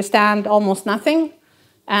hand, we understand almost nothing.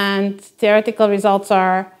 And theoretical results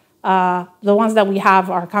are, the ones that we have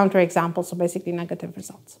are counterexamples, so basically negative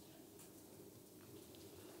results.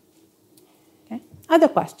 Okay. Other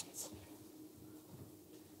questions?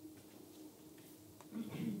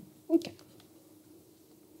 Okay.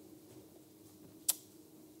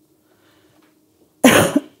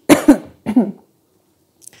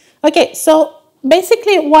 Okay, so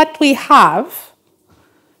basically what we have,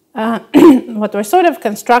 what we're sort of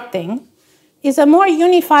constructing, is a more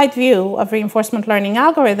unified view of reinforcement learning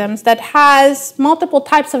algorithms that has multiple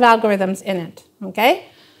types of algorithms in it, okay?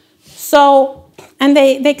 So, and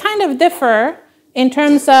they kind of differ in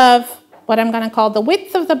terms of what I'm going to call the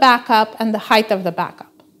width of the backup and the height of the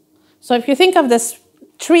backup. So if you think of this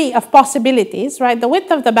tree of possibilities, right, the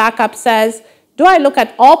width of the backup says, do I look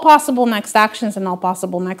at all possible next actions and all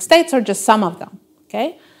possible next states, or just some of them,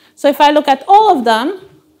 okay? So if I look at all of them,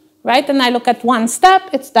 right, and I look at one step,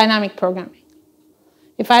 it's dynamic programming.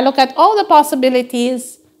 If I look at all the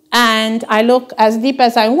possibilities and I look as deep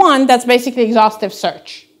as I want, that's basically exhaustive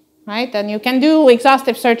search, right? And you can do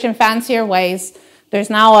exhaustive search in fancier ways. There's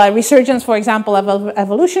now a resurgence, for example, of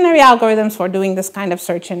evolutionary algorithms for doing this kind of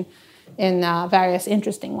search in various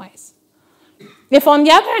interesting ways. If, on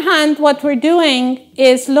the other hand, what we're doing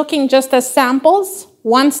is looking just as samples,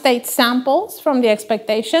 one-state samples from the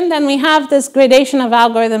expectation, then we have this gradation of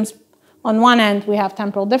algorithms. On one end, we have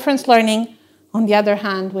temporal difference learning. On the other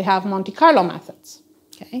hand, we have Monte Carlo methods.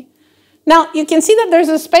 Okay? Now, you can see that there's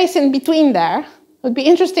a space in between there. It would be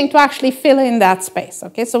interesting to actually fill in that space.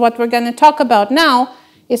 Okay? So what we're going to talk about now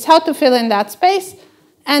is how to fill in that space.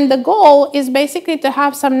 And the goal is basically to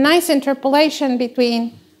have some nice interpolation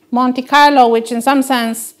between Monte Carlo, which in some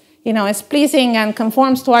sense, you know, is pleasing and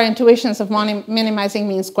conforms to our intuitions of minimizing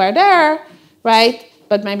mean squared error, right?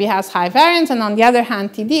 But maybe has high variance, and on the other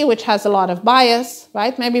hand, TD, which has a lot of bias,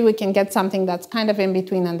 right? Maybe we can get something that's kind of in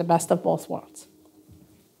between and the best of both worlds.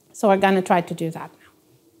 So we're going to try to do that now.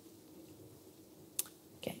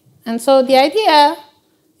 Okay, and so the idea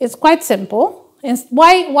is quite simple.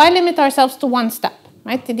 Why limit ourselves to one step,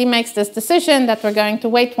 right? TD makes this decision that we're going to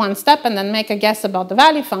wait one step and then make a guess about the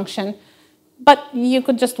value function, but you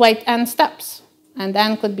could just wait n steps, and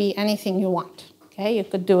n could be anything you want, okay? You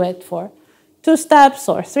could do it for 2 steps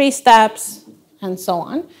or 3 steps, and so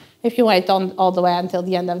on, if you wait all the way until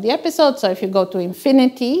the end of the episode. So if you go to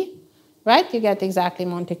infinity, right, you get exactly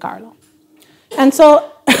Monte Carlo. And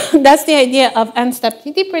so that's the idea of n-step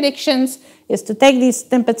TD predictions, is to take these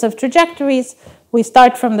snippets of trajectories. We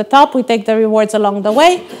start from the top, we take the rewards along the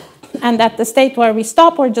way, and at the state where we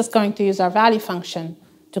stop, we're just going to use our value function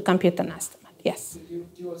to compute an estimate. Yes? Do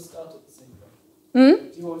you always start at the same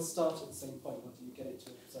point? Do you always start at the same point, or do you get it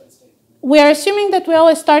to a certain state? We are assuming that we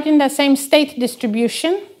always start in the same state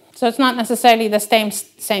distribution. So it's not necessarily the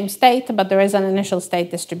same state, but there is an initial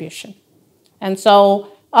state distribution. And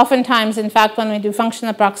so oftentimes, in fact, when we do function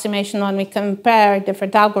approximation, when we compare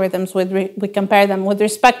different algorithms, we compare them with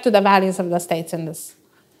respect to the values of the states in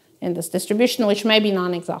this distribution, which may be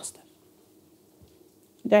non-exhaustive.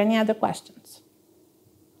 Are there any other questions?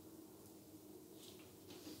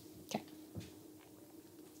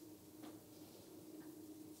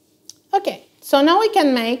 Okay, so now we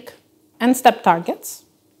can make n-step targets.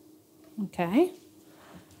 Okay.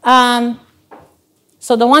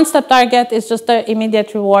 So the one-step target is just the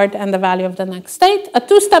immediate reward and the value of the next state. A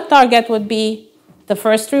two-step target would be the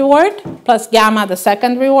first reward plus gamma, the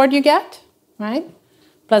second reward you get, right?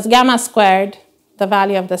 Plus gamma squared, the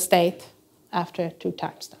value of the state after 2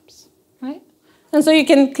 time steps, right? And so you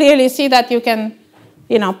can clearly see that you can,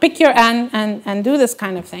 you know, pick your n and do this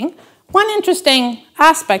kind of thing. One interesting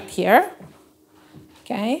aspect here,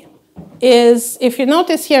 okay, is if you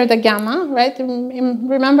notice here the gamma, right?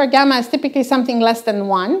 Remember, gamma is typically something less than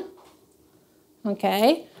 1,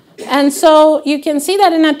 okay? And so you can see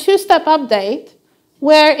that in a 2-step update,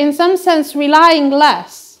 we're in some sense relying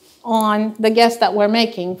less on the guess that we're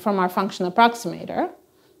making from our function approximator,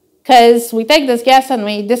 because we take this guess and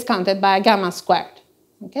we discount it by a gamma squared,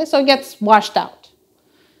 okay? So it gets washed out.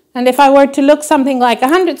 And if I were to look something like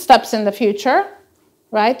 100 steps in the future,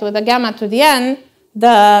 right, with a gamma to the n,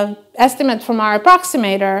 the estimate from our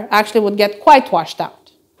approximator actually would get quite washed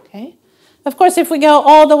out, okay? Of course, if we go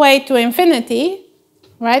all the way to infinity,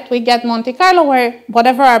 right, we get Monte Carlo where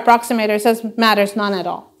whatever our approximator says matters none at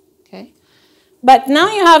all, okay? But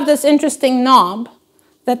now you have this interesting knob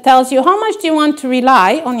that tells you how much do you want to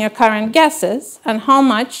rely on your current guesses and how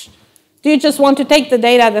much do you just want to take the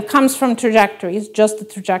data that comes from trajectories, just the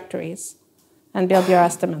trajectories, and build your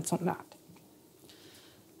estimates on that.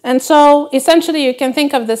 And so essentially you can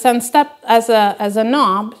think of this n step as a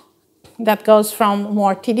knob that goes from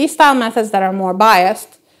more TD-style methods that are more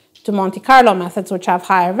biased to Monte Carlo methods which have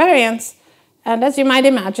higher variance. And as you might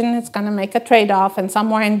imagine, it's going to make a trade-off, and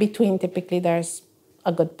somewhere in between typically there's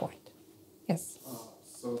a good point. Yes?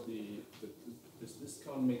 So this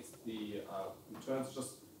discount makes the returns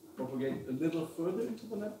just propagate a little further into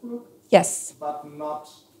the network? Yes. But not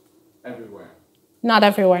everywhere? Not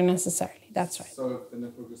everywhere necessarily, that's right. So if the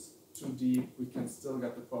network is too deep, we can still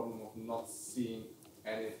get the problem of not seeing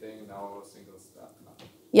anything in our single step?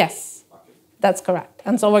 Yes, okay. That's correct.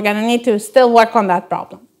 And so we're going to need to still work on that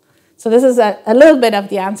problem. So this is a little bit of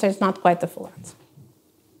the answer, it's not quite the full answer.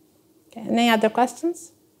 Okay, any other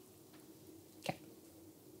questions?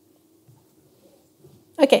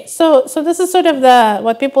 Okay, so this is sort of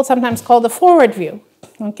what people sometimes call the forward view,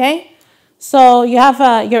 okay? So you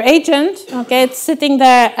have your agent, okay, it's sitting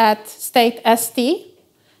there at state ST,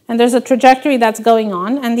 and there's a trajectory that's going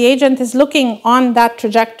on, and the agent is looking on that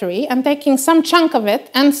trajectory and taking some chunk of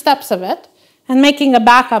it, n steps of it, and making a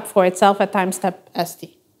backup for itself at time step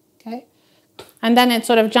ST, okay? And then it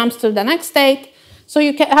sort of jumps to the next state. So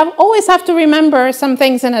you always have to remember some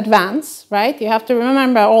things in advance, right? You have to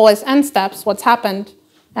remember always n steps, what's happened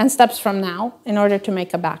n steps from now in order to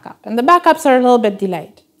make a backup. And the backups are a little bit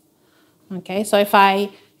delayed. Okay, so if I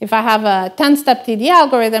have a 10-step TD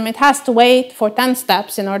algorithm, it has to wait for 10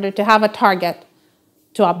 steps in order to have a target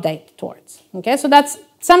to update towards. Okay, so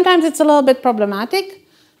sometimes it's a little bit problematic,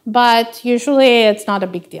 but usually it's not a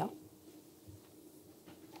big deal.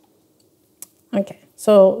 Okay,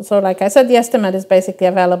 so like I said, the estimate is basically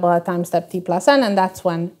available at time step t plus n, and that's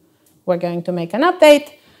when we're going to make an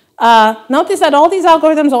update. Notice that all these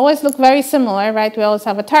algorithms always look very similar, right? We always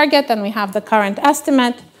have a target and we have the current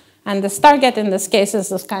estimate, and this target in this case is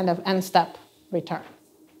this kind of n-step return.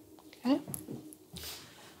 Okay.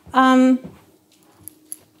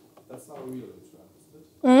 That's not a real return,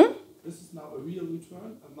 isn't it? This is now a real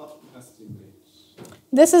return and not an estimate.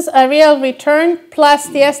 This is a real return plus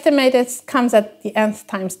the estimate comes at the nth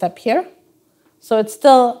time step here. So it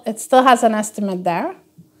still has an estimate there.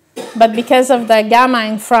 But because of the gamma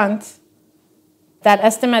in front, that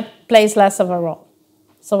estimate plays less of a role.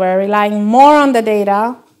 So we're relying more on the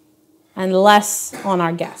data and less on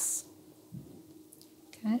our guess.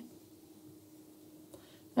 Okay.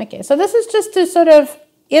 Okay, so this is just to sort of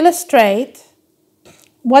illustrate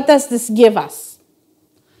what does this give us.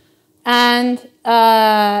 And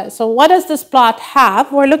so what does this plot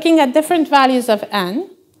have? We're looking at different values of n.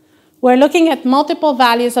 We're looking at multiple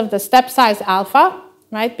values of the step size alpha,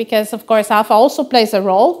 right? Because, of course, alpha also plays a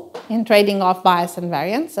role in trading off bias and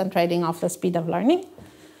variance and trading off the speed of learning.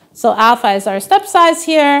 So alpha is our step size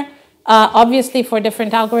here. Obviously, for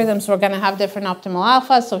different algorithms, we're going to have different optimal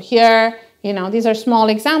alphas. So here, these are small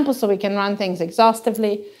examples, so we can run things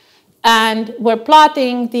exhaustively. And we're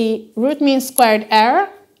plotting the root mean squared error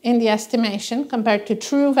in the estimation compared to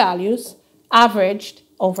true values averaged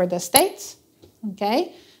over the states,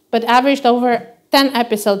 okay? But averaged over 10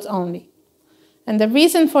 episodes only. And the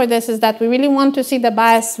reason for this is that we really want to see the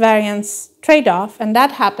bias variance trade-off, and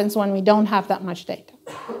that happens when we don't have that much data,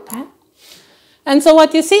 okay? And so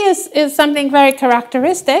what you see is something very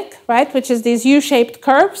characteristic, right, which is these U-shaped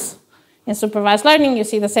curves. In supervised learning, you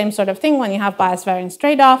see the same sort of thing when you have bias variance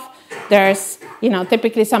trade-off. There's,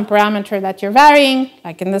 typically some parameter that you're varying,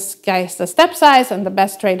 like in this case, the step size, and the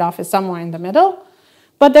best trade-off is somewhere in the middle.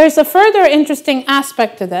 But there's a further interesting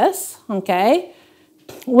aspect to this, okay,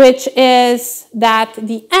 which is that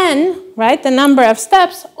the n, right, the number of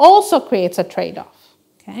steps, also creates a trade-off,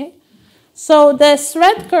 okay? So this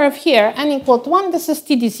red curve here, n equal to 1, this is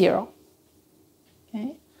TD0,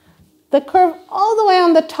 okay? The curve all the way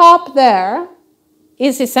on the top there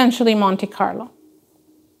is essentially Monte Carlo.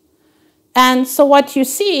 And so what you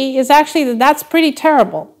see is actually that that's pretty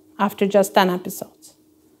terrible after just 10 episodes.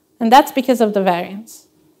 And that's because of the variance.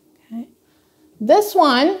 Okay? This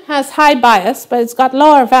one has high bias, but it's got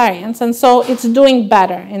lower variance, and so it's doing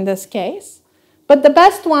better in this case. But the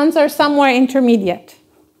best ones are somewhere intermediate.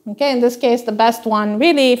 Okay, in this case, the best one,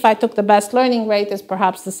 really, if I took the best learning rate, is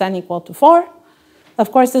perhaps this n equal to 4.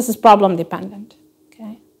 Of course, this is problem dependent.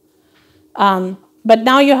 Okay? But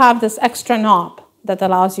now you have this extra knob that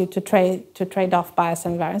allows you to trade off bias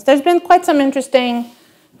and variance. There's been quite some interesting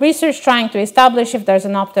research trying to establish if there's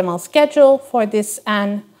an optimal schedule for this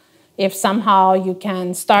n. if somehow you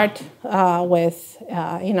can start with,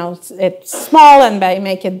 it's small and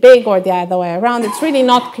make it big or the other way around. It's really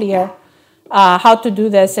not clear how to do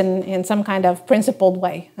this in some kind of principled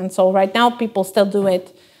way. And so right now people still do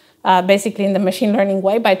it basically in the machine learning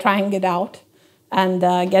way by trying it out and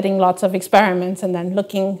getting lots of experiments and then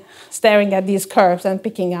staring at these curves and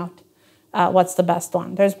picking out what's the best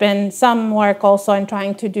one. There's been some work also in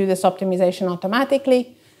trying to do this optimization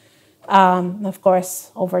automatically, of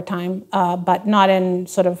course, over time, but not in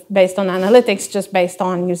sort of based on analytics, just based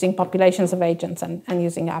on using populations of agents and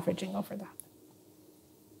using averaging over that.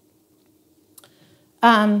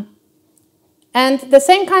 And the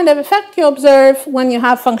same kind of effect you observe when you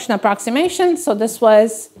have function approximation. So this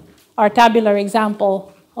was our tabular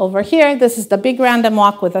example over here. This is the big random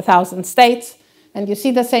walk with 1,000 states. And you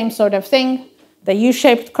see the same sort of thing, the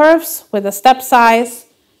U-shaped curves with a step size,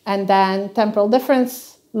 and then temporal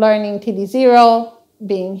difference, learning TD0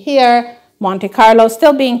 being here, Monte Carlo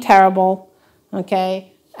still being terrible,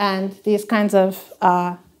 okay? And these kinds of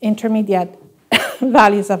intermediate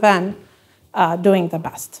values of n doing the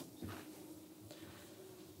best.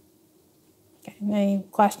 Okay, any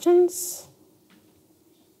questions?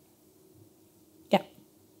 Yeah.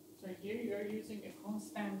 So here you're using a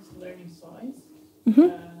constant learning size.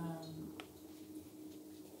 Mm-hmm.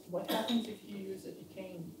 What happens if you use a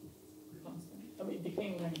decaying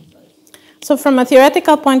learning size? So from a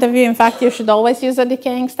theoretical point of view, in fact, you should always use a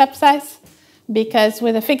decaying step size, because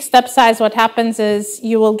with a fixed step size, what happens is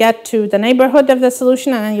you will get to the neighborhood of the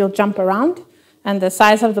solution and then you'll jump around. And the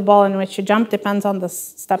size of the ball in which you jump depends on the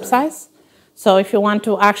step size. So if you want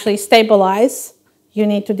to actually stabilize, you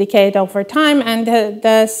need to decay it over time. And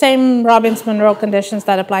the same Robbins-Monroe conditions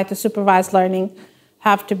that apply to supervised learning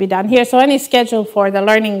have to be done here. So any schedule for the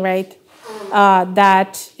learning rate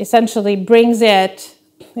that essentially brings it,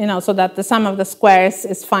 so that the sum of the squares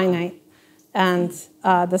is finite and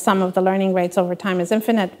the sum of the learning rates over time is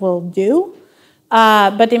infinite will do.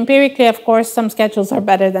 But empirically, of course, some schedules are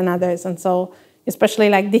better than others. And so especially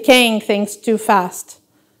like decaying things too fast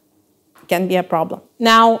can be a problem.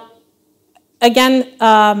 Now, again,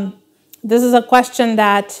 this is a question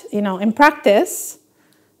that, in practice,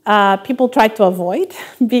 people try to avoid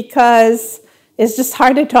because it's just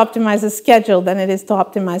harder to optimize a schedule than it is to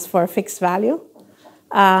optimize for a fixed value.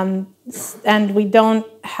 And we don't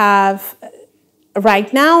have,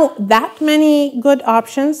 right now, that many good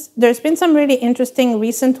options. There's been some really interesting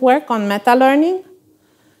recent work on meta-learning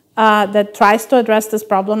that tries to address this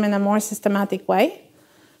problem in a more systematic way.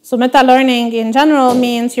 So meta-learning in general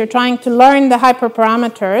means you're trying to learn the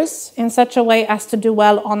hyperparameters in such a way as to do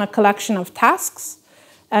well on a collection of tasks.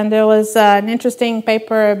 And there was an interesting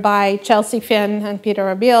paper by Chelsea Finn and Peter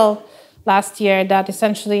Abil last year that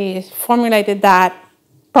essentially formulated that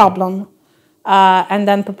problem and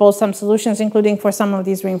then proposed some solutions, including for some of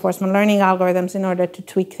these reinforcement learning algorithms in order to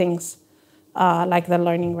tweak things like the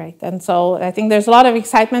learning rate. And so I think there's a lot of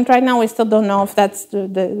excitement right now. We still don't know if that's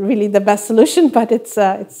really the best solution, but it's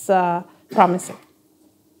promising.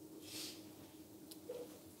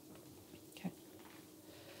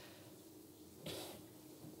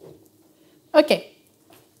 Okay.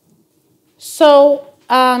 So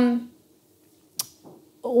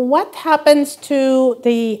what happens to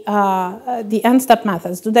the n-step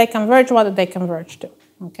methods? Do they converge? What do they converge to?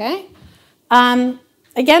 Okay.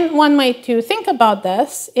 Again, one way to think about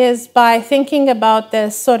this is by thinking about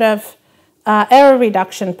this sort of error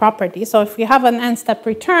reduction property. So if we have an n-step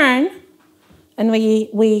return and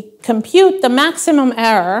we compute the maximum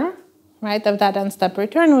error, right, of that n-step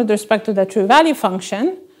return with respect to the true value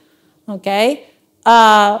function, okay,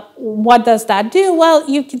 what does that do? Well,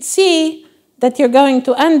 you can see that you're going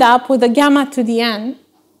to end up with a gamma to the n,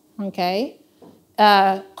 okay,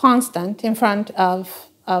 constant in front of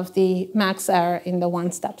the max error in the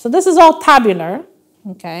one step. So this is all tabular,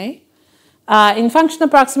 okay. In function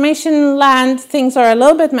approximation land, things are a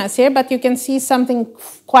little bit messier, but you can see something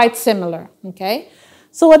quite similar, okay.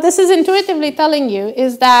 So what this is intuitively telling you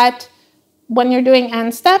is that when you're doing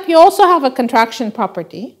n-step, you also have a contraction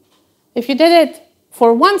property. If you did it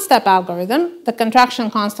for one-step algorithm, the contraction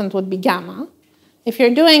constant would be gamma. If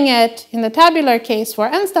you're doing it in the tabular case for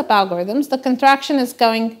n-step algorithms, the contraction is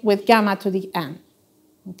going with gamma to the n.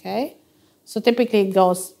 Okay, so typically it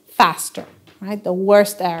goes faster, right? The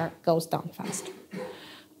worst error goes down faster.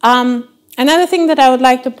 Another thing that I would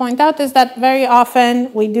like to point out is that very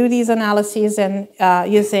often we do these analyses in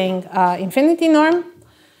using infinity norm,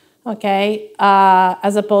 okay,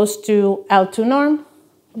 as opposed to L2 norm,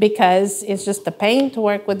 because it's just a pain to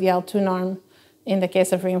work with the L2 norm in the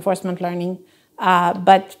case of reinforcement learning.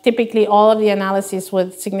 But typically, all of the analyses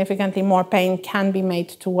with significantly more pain can be made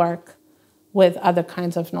to work with other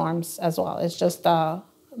kinds of norms as well. It's just a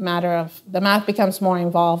matter of the math becomes more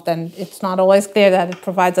involved, and it's not always clear that it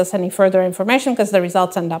provides us any further information because the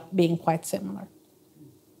results end up being quite similar.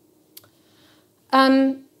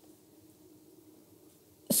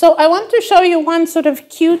 So I want to show you one sort of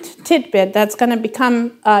cute tidbit that's going to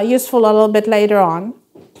become useful a little bit later on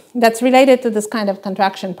that's related to this kind of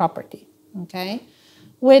contraction property, okay?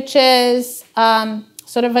 Which is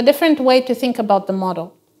sort of a different way to think about the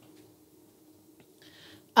model.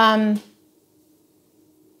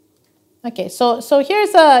 Okay, so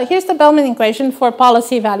here's the Bellman equation for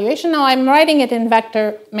policy evaluation. Now I'm writing it in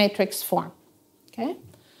vector matrix form, okay?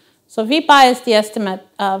 So V pi is the estimate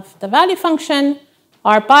of the value function,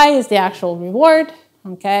 R pi is the actual reward,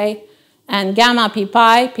 okay? And gamma p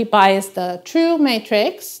pi is the true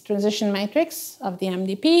matrix, transition matrix of the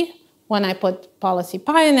MDP when I put policy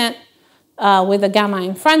pi in it with a gamma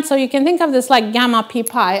in front. So you can think of this like gamma p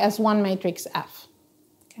pi as one matrix F,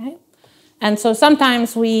 okay? And so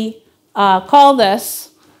sometimes we call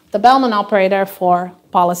this the Bellman operator for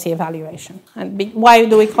policy evaluation. And why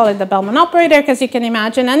do we call it the Bellman operator? Because you can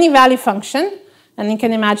imagine any value function, and you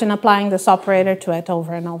can imagine applying this operator to it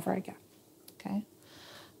over and over again. Okay?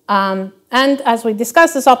 And as we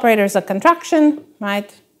discussed, this operator is a contraction,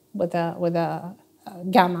 right, with a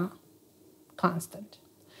gamma constant.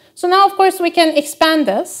 So now, of course, we can expand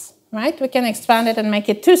this, right? We can expand it and make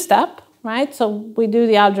it two-step, right? So we do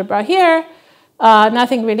the algebra here.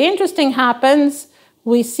 Nothing really interesting happens.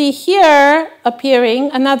 We see here appearing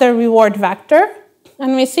another reward vector,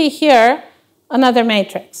 and we see here another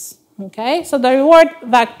matrix. Okay, so the reward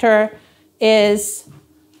vector is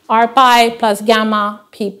R pi plus gamma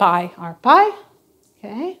p pi R pi.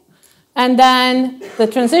 Okay, and then the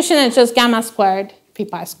transition is just gamma squared p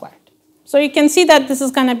pi squared. So you can see that this is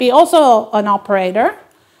going to be also an operator.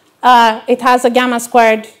 It has a gamma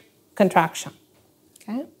squared contraction.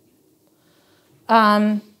 Okay.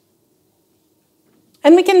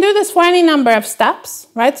 And we can do this for any number of steps,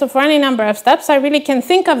 right? So for any number of steps, I really can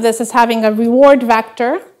think of this as having a reward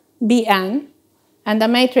vector, Bn, and a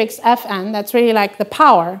matrix Fn. That's really like the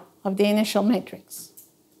power of the initial matrix.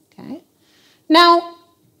 Okay. Now,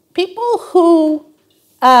 people who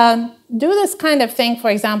do this kind of thing, for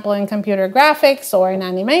example, in computer graphics or in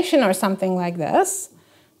animation or something like this,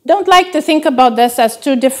 don't like to think about this as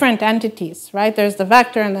two different entities, right? There's the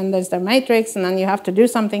vector and then there's the matrix, and then you have to do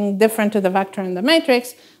something different to the vector and the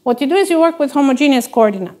matrix. What you do is you work with homogeneous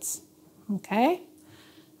coordinates, okay?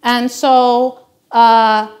 And so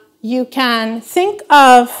you can think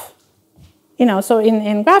of, so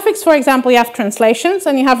in graphics, for example, you have translations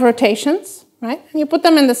and you have rotations, right? And you put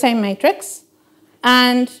them in the same matrix,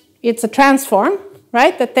 and it's a transform,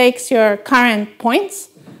 right, that takes your current points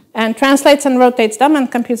and translates and rotates them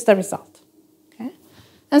and computes the result. Okay?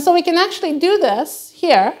 And so we can actually do this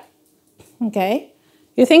here. Okay?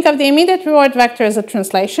 You think of the immediate reward vector as a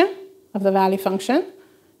translation of the value function,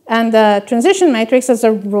 and the transition matrix as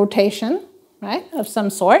a rotation, right, of some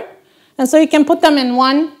sort. And so you can put them in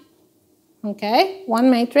one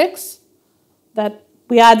matrix that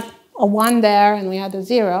we add a 1 there and we add a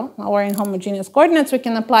 0. Now we're in homogeneous coordinates, we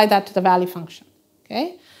can apply that to the value function.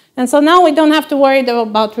 Okay? And so now we don't have to worry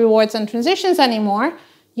about rewards and transitions anymore.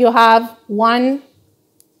 You have one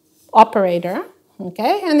operator,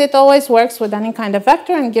 okay? And it always works with any kind of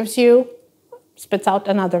vector and spits out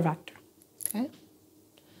another vector, okay?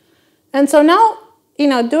 And so now,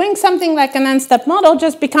 doing something like an n-step model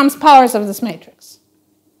just becomes powers of this matrix,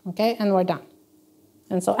 okay? And we're done.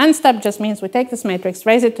 And so n-step just means we take this matrix,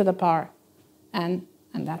 raise it to the power, and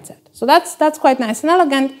that's it. So that's quite nice and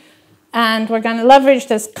elegant. And we're going to leverage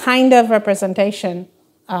this kind of representation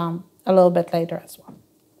a little bit later as well.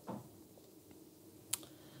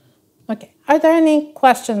 Okay, are there any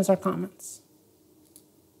questions or comments?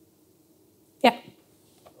 Yeah?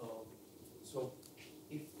 So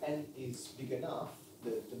if n is big enough,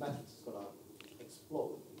 the matrix is going to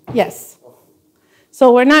explode. Yes.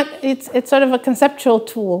 So we're not, it's sort of a conceptual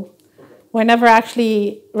tool. Okay. We're never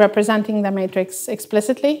actually representing the matrix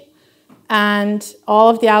explicitly. And all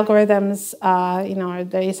of the algorithms,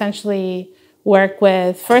 they essentially work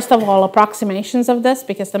with, first of all, approximations of this,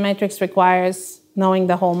 because the matrix requires knowing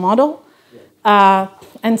the whole model. Yeah.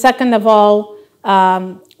 And second of all,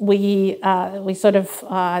 we sort of,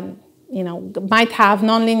 might have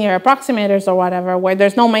nonlinear approximators or whatever, where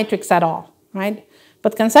there's no matrix at all, right?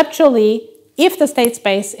 But conceptually, if the state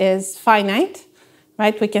space is finite,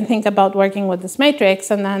 right, we can think about working with this matrix,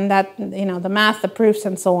 and then that, the math, the proofs,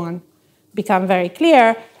 and so on become very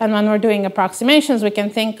clear. And when we're doing approximations, we can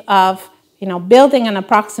think of, building an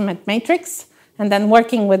approximate matrix and then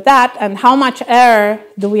working with that, and how much error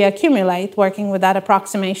do we accumulate working with that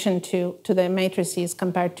approximation to the matrices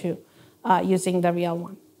compared to using the real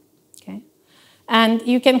one. Okay, and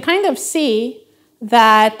you can kind of see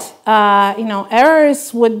that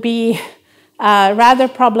errors would be rather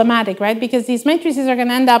problematic, right? Because these matrices are going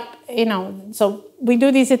to end up, so we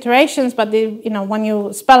do these iterations, but when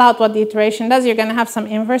you spell out what the iteration does, you're going to have some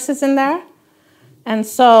inverses in there. And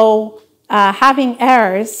so having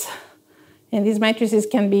errors in these matrices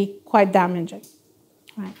can be quite damaging,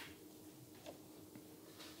 right?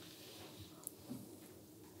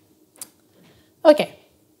 Okay.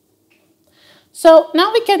 So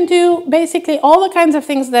now we can do basically all the kinds of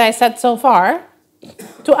things that I said so far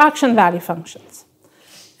to action value functions.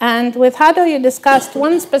 And with Hado, you discussed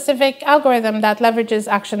one specific algorithm that leverages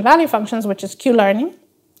action value functions, which is Q-learning.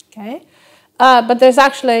 Okay, but there's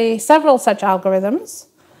actually several such algorithms.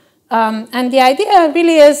 And the idea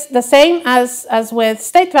really is the same as with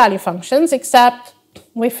state value functions, except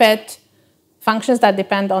we fit functions that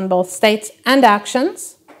depend on both states and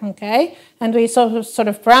actions. Okay, and we sort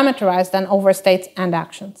of parameterize then over states and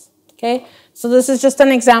actions. Okay, so this is just an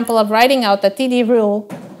example of writing out the TD rule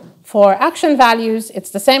for action values. It's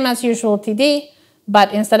the same as usual TD,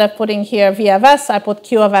 but instead of putting here V of S, I put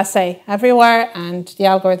Q of SA everywhere, and the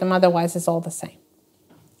algorithm otherwise is all the same.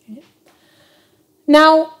 Okay.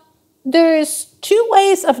 Now, there's two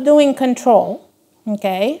ways of doing control,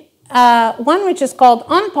 okay? One which is called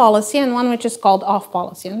on policy and one which is called off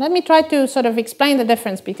policy. And let me try to sort of explain the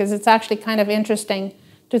difference, because it's actually kind of interesting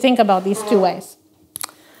to think about these two ways.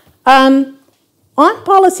 On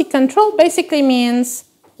policy control basically means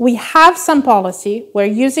we have some policy, we're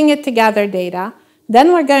using it to gather data,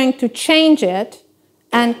 then we're going to change it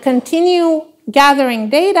and continue gathering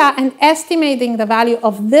data and estimating the value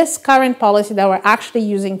of this current policy that we're actually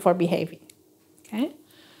using for behaving. Okay?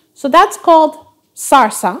 So that's called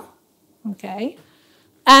SARSA. Okay?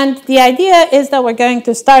 And the idea is that we're going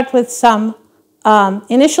to start with some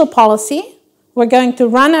initial policy. We're going to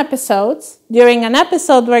run episodes. During an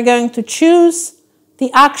episode, we're going to choose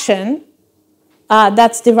the action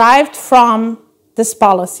that's derived from this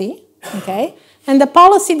policy. Okay? And the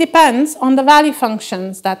policy depends on the value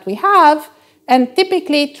functions that we have, and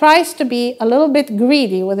typically tries to be a little bit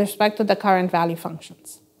greedy with respect to the current value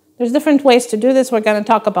functions. There's different ways to do this. We're going to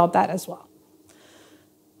talk about that as well.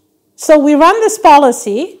 So we run this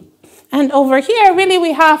policy, and over here, really,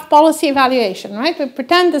 we have policy evaluation, right? We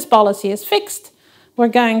pretend this policy is fixed. We're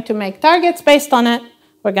going to make targets based on it.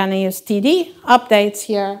 We're going to use TD updates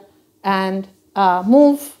here and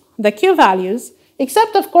move the Q values.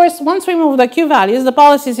 Except, of course, once we move the Q values, the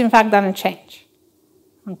policy is in fact going to change.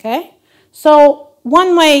 Okay? So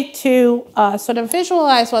one way to sort of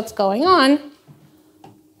visualize what's going on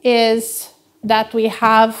is that we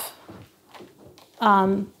have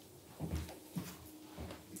a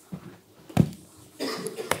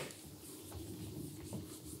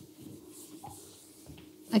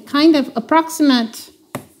kind of approximate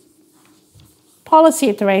policy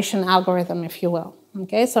iteration algorithm, if you will.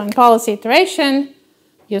 Okay, so in policy iteration,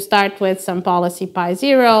 you start with some policy pi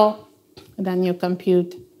 0, and then you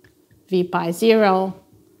compute v pi 0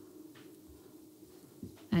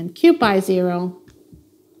 and q pi 0,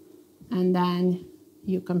 and then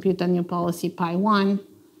you compute a new policy pi 1,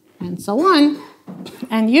 and so on.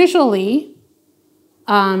 And usually,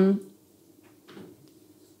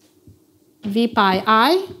 v pi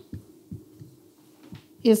I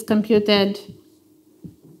is computed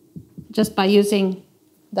just by using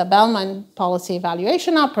the Bellman policy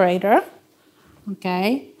evaluation operator,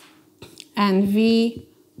 okay? And v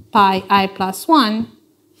pi I plus 1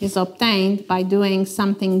 is obtained by doing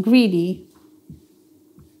something greedy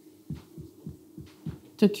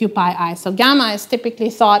to q pi I. So gamma is typically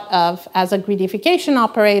thought of as a greedification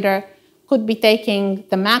operator, could be taking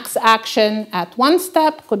the max action at one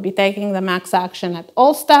step, could be taking the max action at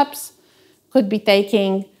all steps, could be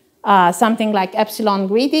taking something like epsilon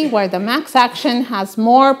greedy, where the max action has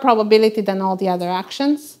more probability than all the other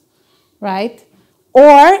actions, right?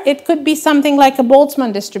 Or it could be something like a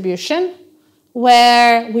Boltzmann distribution,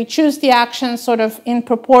 where we choose the actions sort of in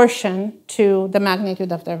proportion to the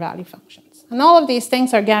magnitude of their value functions. And all of these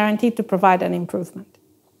things are guaranteed to provide an improvement.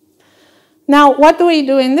 Now, what do we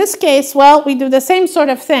do in this case? Well, we do the same sort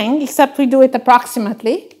of thing, except we do it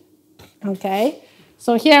approximately, okay?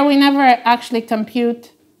 So here we never actually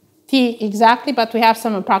compute t exactly, but we have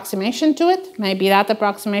some approximation to it. Maybe that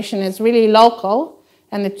approximation is really local,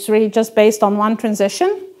 and it's really just based on one transition.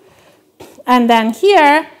 And then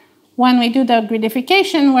here, when we do the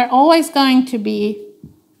greedification, we're always going to be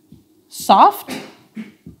soft.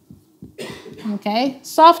 Okay,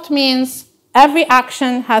 soft means every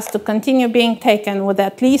action has to continue being taken with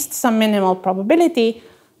at least some minimal probability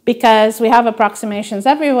because we have approximations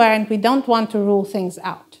everywhere and we don't want to rule things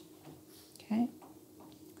out. Okay.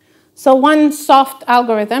 So one soft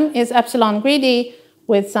algorithm is epsilon greedy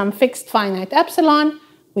with some fixed finite epsilon.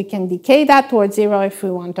 We can decay that towards 0 if we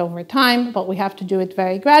want over time, but we have to do it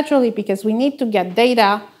very gradually because we need to get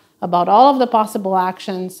data about all of the possible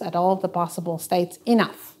actions at all of the possible states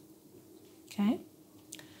enough. Okay.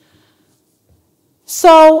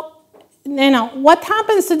 So, what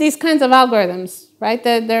happens to these kinds of algorithms, right?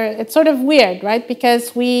 It's sort of weird, right?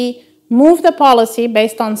 Because we move the policy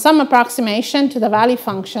based on some approximation to the value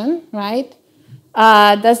function, right?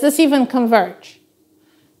 Does this even converge?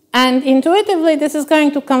 And intuitively, this is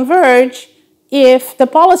going to converge if the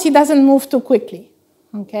policy doesn't move too quickly,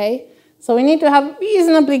 okay? So we need to have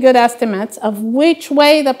reasonably good estimates of which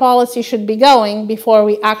way the policy should be going before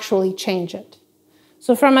we actually change it.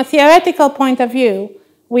 So from a theoretical point of view,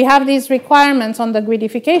 we have these requirements on the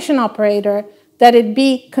greedification operator that it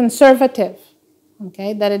be conservative,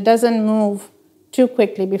 okay? That it doesn't move too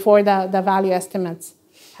quickly before the value estimates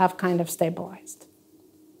have kind of stabilized.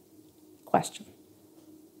 Question?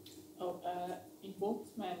 In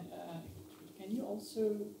Boltzmann, can you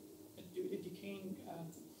also do a decaying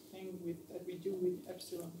thing that we do with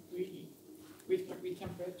epsilon greedy, with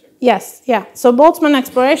temperature? Yes, yeah. So Boltzmann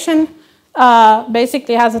exploration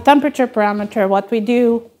basically has a temperature parameter. What we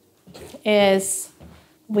do is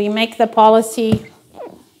we make the policy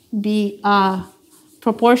be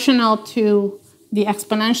proportional to the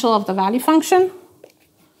exponential of the value function.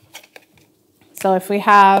 So if we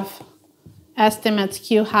have estimates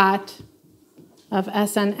q hat of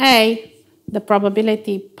S and A, the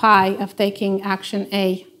probability pi of taking action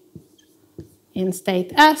A in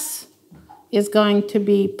state S is going to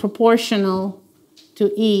be proportional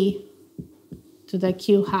to E to the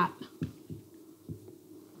q hat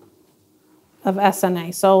of S and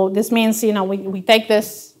A. So this means, we take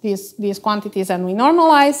these quantities and we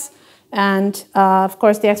normalize. And of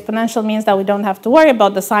course, the exponential means that we don't have to worry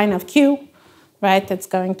about the sign of Q, right? It's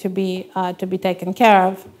going to be taken care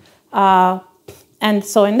of. And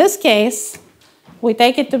so in this case, we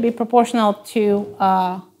take it to be proportional to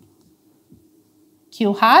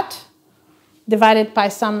Q hat divided by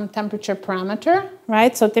some temperature parameter,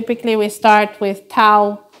 right? So typically we start with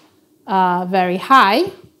tau very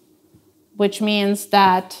high, which means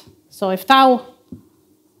that, so if tau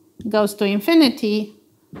goes to infinity,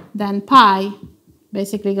 then pi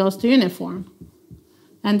basically goes to uniform.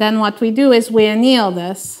 And then what we do is we anneal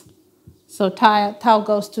this. So tau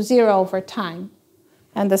goes to 0 over time.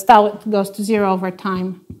 And this tau goes to 0 over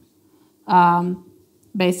time.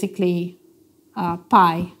 Basically,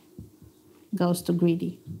 pi goes to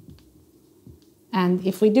greedy. And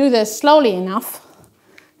if we do this slowly enough,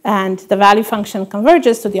 and the value function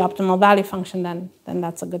converges to the optimal value function, then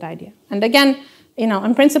that's a good idea. And again,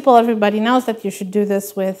 in principle, everybody knows that you should do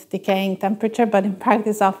this with decaying temperature, but in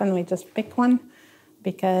practice, often we just pick one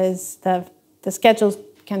because the schedules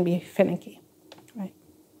can be finicky, right?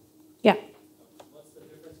 Yeah. What's the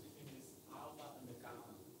difference between this alpha and the gamma?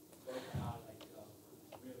 Both are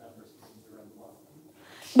like real numbers between 0 and 1.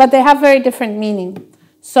 But they have very different meaning.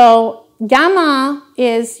 So gamma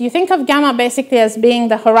is, you think of gamma basically as being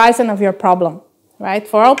the horizon of your problem, right?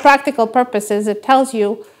 For all practical purposes, it tells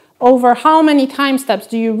you over how many time steps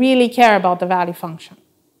do you really care about the value function,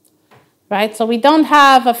 right? So we don't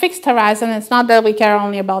have a fixed horizon. It's not that we care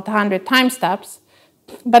only about 100 time steps.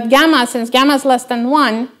 But gamma, since gamma is less than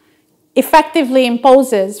 1, effectively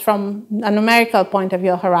imposes, from a numerical point of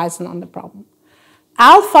view, a horizon on the problem.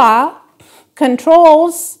 Alpha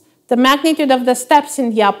controls the magnitude of the steps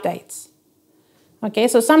in the updates. Okay,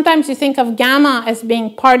 so sometimes you think of gamma as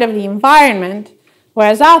being part of the environment,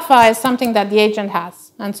 whereas alpha is something that the agent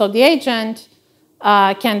has. And so the agent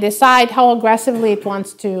can decide how aggressively it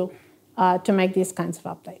wants to make these kinds of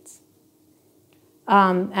updates.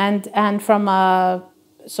 And from a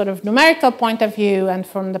sort of numerical point of view and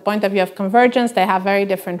from the point of view of convergence, they have very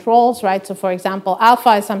different roles, right? So for example,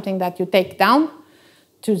 alpha is something that you take down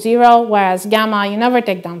to 0, whereas gamma you never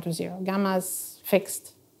take down to 0. Gamma is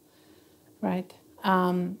fixed, right?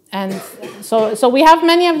 And so we have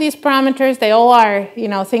many of these parameters. They all are,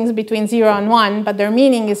 things between 0 and 1, but their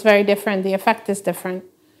meaning is very different. The effect is different.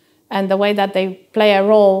 And the way that they play a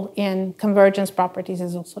role in convergence properties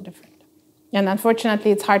is also different. And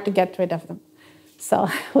unfortunately, it's hard to get rid of them. So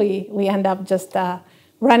we end up just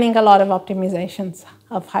running a lot of optimizations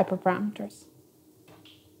of hyperparameters.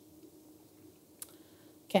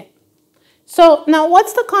 Okay. So now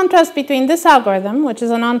what's the contrast between this algorithm, which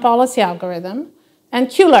is a non-policy algorithm, and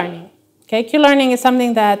Q-learning? Okay, Q-learning is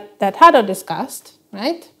something that Hado discussed,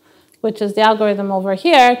 right? Which is the algorithm over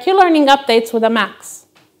here. Q-learning updates with a max.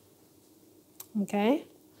 Okay?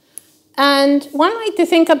 And one way to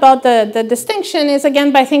think about the distinction is,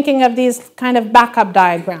 again, by thinking of these kind of backup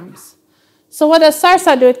diagrams. So what does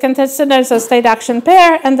SARSA do? It considers a state action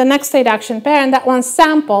pair and the next state action pair, and that one's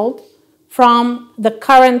sampled from the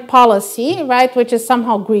current policy, right, which is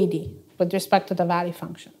somehow greedy with respect to the value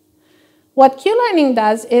function. What Q-learning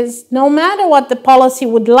does is, no matter what the policy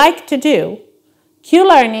would like to do,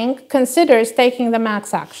 Q-learning considers taking the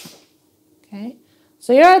max action. Okay?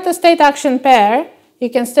 So you're at the state action pair. You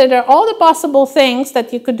consider all the possible things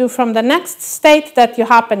that you could do from the next state that you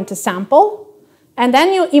happen to sample, and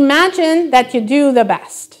then you imagine that you do the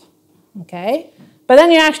best. Okay? But then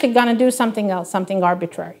you're actually going to do something else, something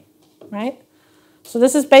arbitrary, right? So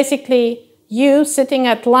this is basically you sitting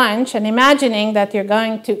at lunch and imagining that you're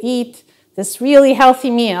going to eat this really healthy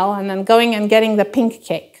meal and then going and getting the pink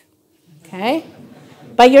cake, okay?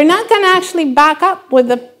 But you're not going to actually back up with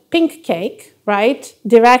the pink cake, right,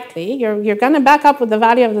 directly. You're going to back up with the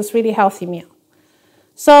value of this really healthy meal.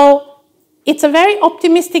 So it's a very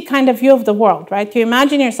optimistic kind of view of the world, right? You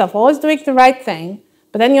imagine yourself always doing the right thing,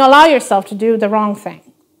 but then you allow yourself to do the wrong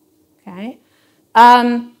thing, okay?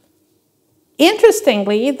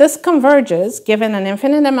 Interestingly, this converges, given an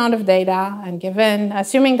infinite amount of data and given,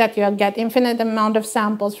 assuming that you get infinite amount of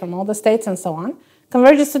samples from all the states and so on,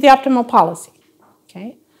 converges to the optimal policy,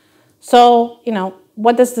 okay? So,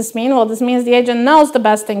 what does this mean? Well, this means the agent knows the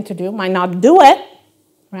best thing to do, might not do it,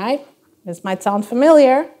 right? This might sound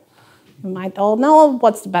familiar. We might all know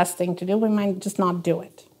what's the best thing to do. We might just not do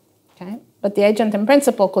it, okay? But the agent in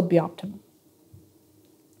principle could be optimal.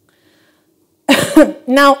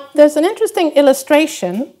 Now, there's an interesting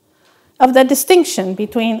illustration of the distinction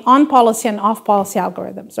between on-policy and off-policy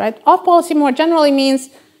algorithms, right? Off-policy more generally means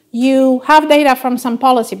you have data from some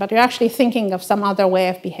policy, but you're actually thinking of some other way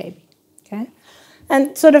of behaving, okay?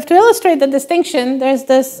 And sort of to illustrate the distinction, there's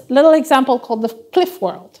this little example called the cliff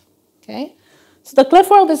world, okay? So the cliff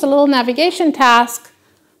world is a little navigation task.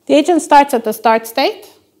 The agent starts at the start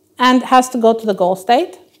state and has to go to the goal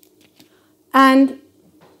state. And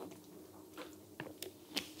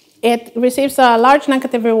it receives a large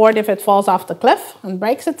negative reward if it falls off the cliff and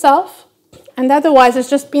breaks itself. And otherwise, it's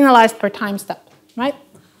just penalized per time step, right?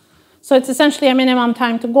 So it's essentially a minimum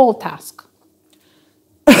time to goal task.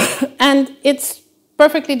 And it's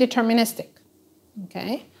perfectly deterministic,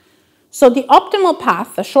 okay? So the optimal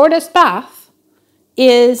path, the shortest path,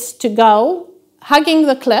 is to go hugging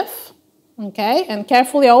the cliff, okay? And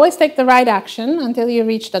carefully always take the right action until you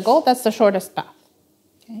reach the goal. That's the shortest path.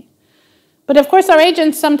 But of course, our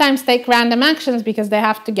agents sometimes take random actions because they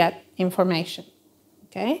have to get information,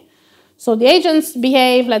 okay? So the agents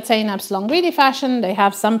behave, let's say, in epsilon greedy fashion. They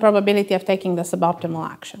have some probability of taking the suboptimal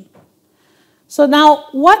action. So now,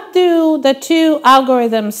 what do the two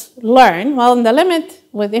algorithms learn? Well, in the limit,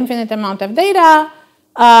 with infinite amount of data,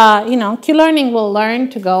 Q-learning will learn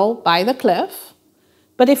to go by the cliff.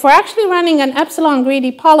 But if we're actually running an epsilon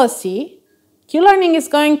greedy policy, Q-learning is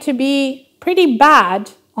going to be pretty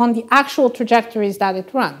bad on the actual trajectories that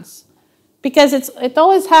it runs. Because it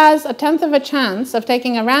always has 1/10 of a chance of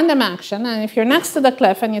taking a random action, and if you're next to the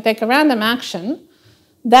cliff and you take a random action,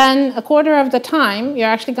 then 1/4 of the time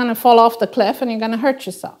you're actually going to fall off the cliff and you're going to hurt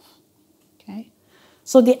yourself. Okay?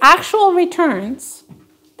 So the actual returns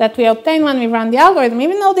that we obtain when we run the algorithm,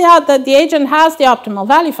 even though the agent has the optimal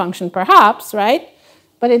value function perhaps, right?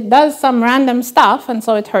 But it does some random stuff and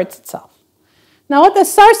so it hurts itself. Now, what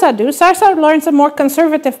does SARSA do? SARSA learns a more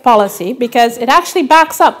conservative policy because it actually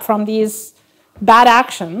backs up from these bad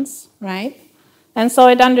actions, right? And so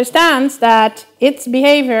it understands that its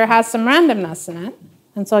behavior has some randomness in it,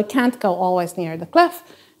 and so it can't go always near the cliff.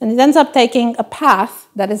 And it ends up taking a path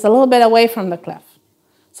that is a little bit away from the cliff,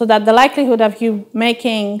 so that the likelihood of you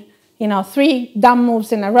making, 3 dumb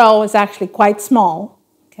moves in a row is actually quite small,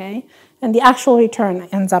 okay? And the actual return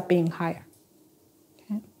ends up being higher.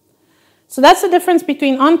 So that's the difference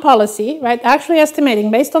between on policy, right, actually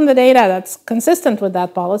estimating based on the data that's consistent with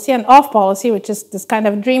that policy, and off policy, which is this kind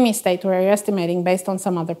of dreamy state where you're estimating based on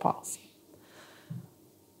some other policy.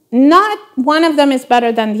 Not one of them is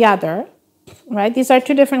better than the other, right? These are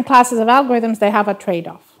two different classes of algorithms. They have a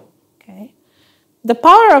trade-off, okay? The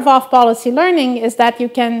power of off-policy learning is that you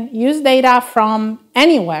can use data from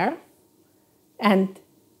anywhere and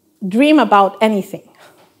dream about anything,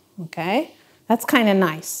 okay? That's kind of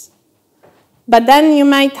nice. But then you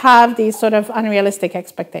might have these sort of unrealistic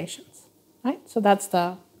expectations, right? So that's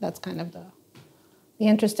kind of the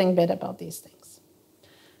interesting bit about these things.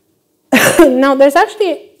 Now, there's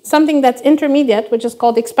actually something that's intermediate, which is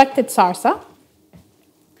called expected SARSA.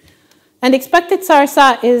 And expected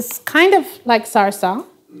SARSA is kind of like SARSA,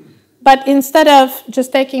 but instead of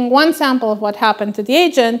just taking one sample of what happened to the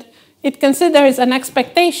agent, it considers an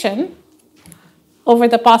expectation over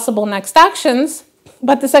the possible next actions,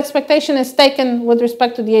 but this expectation is taken with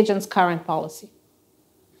respect to the agent's current policy.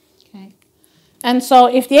 Okay. And so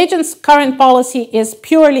if the agent's current policy is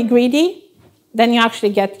purely greedy, then you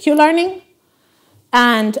actually get Q-learning,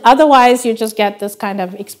 and otherwise you just get this kind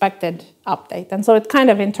of expected update. And so it kind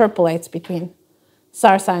of interpolates between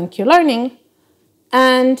SARSA and Q-learning.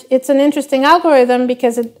 And it's an interesting algorithm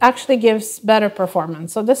because it actually gives better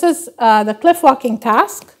performance. So this is the cliff walking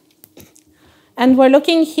task. And we're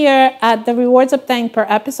looking here at the rewards obtained per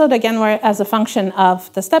episode. Again, we're as a function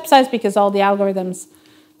of the step size because all the algorithms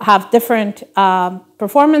have different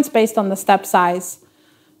performance based on the step size.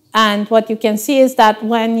 And what you can see is that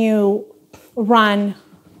when you run,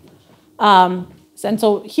 and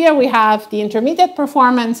so here we have the intermediate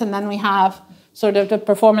performance, and then we have sort of the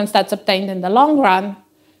performance that's obtained in the long run.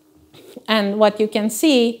 And what you can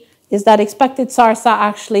see is that expected SARSA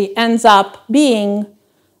actually ends up being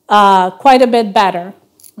quite a bit better,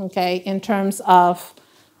 okay, in terms of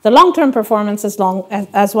the long-term performance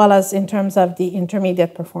as well as in terms of the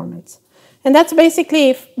intermediate performance. And that's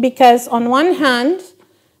basically because on one hand,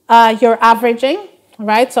 you're averaging,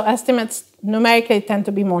 right? So estimates numerically tend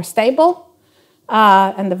to be more stable,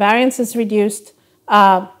 and the variance is reduced.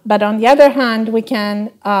 But on the other hand, we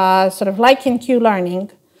can sort of, like in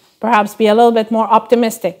Q-learning, perhaps be a little bit more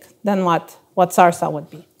optimistic than what SARSA would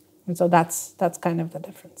be. And so that's kind of the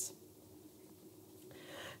difference.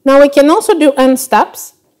 Now we can also do n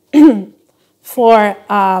steps for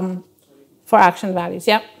action values.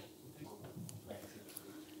 Yep.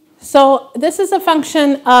 So this is a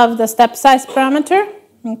function of the step size parameter.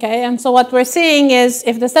 Okay, and so what we're seeing is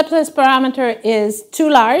if the step size parameter is too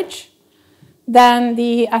large, then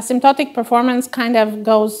the asymptotic performance kind of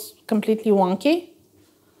goes completely wonky.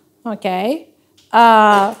 Okay,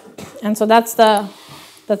 and so that's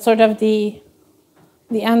sort of the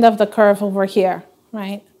end of the curve over here,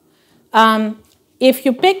 right? If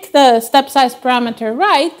you pick the step size parameter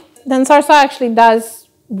right, then SARSA actually does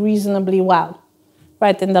reasonably well,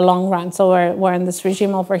 right, in the long run. So we're in this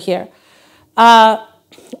regime over here. But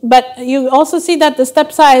you also see that the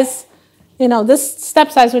step size, this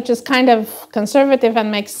step size, which is kind of conservative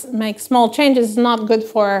and makes small changes, is not good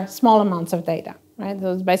for small amounts of data, right?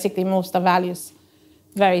 So it basically moves the values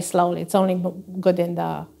very slowly. It's only good in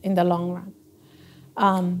the long run.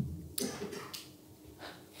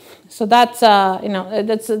 So that's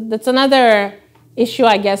that's another issue,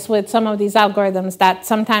 I guess, with some of these algorithms, that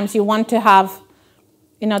sometimes you want to have,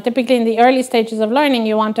 typically in the early stages of learning,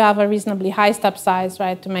 you want to have a reasonably high step size,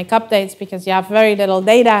 right, to make updates because you have very little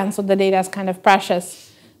data, and so the data is kind of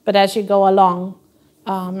precious. But as you go along,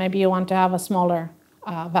 maybe you want to have a smaller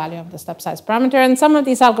value of the step size parameter, and some of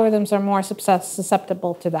these algorithms are more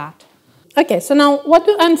susceptible to that. Okay, so now what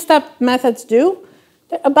do n-step methods do?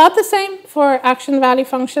 They're about the same for action value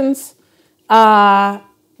functions.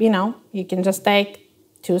 You can just take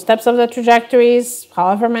 2 steps of the trajectories,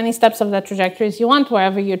 however many steps of the trajectories you want.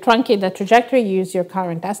 Wherever you truncate the trajectory, you use your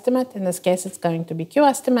current estimate. In this case, it's going to be Q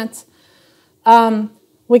estimates.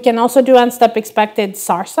 We can also do n-step expected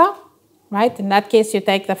SARSA, right? In that case, you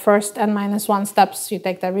take the first n-1 steps, you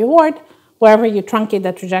take the reward. Wherever you truncate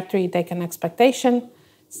the trajectory, you take an expectation.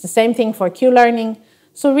 It's the same thing for Q-learning.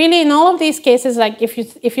 So really, in all of these cases, like if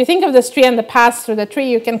you think of this tree and the paths through the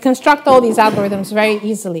tree, you can construct all these algorithms very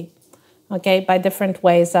easily, okay, by different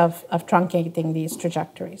ways of truncating these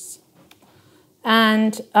trajectories.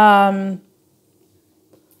 And all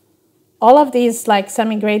of these like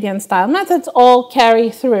semi-gradient style methods all carry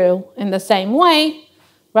through in the same way,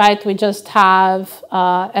 right? We just have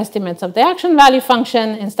estimates of the action value function.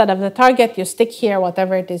 Instead of the target, you stick here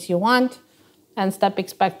whatever it is you want. And step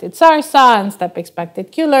expected SARSA, and step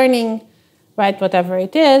expected Q-learning, right, whatever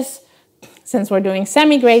it is. Since we're doing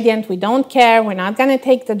semi-gradient, we don't care. We're not going to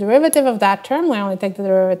take the derivative of that term. We only take the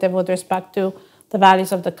derivative with respect to the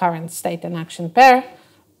values of the current state and action pair.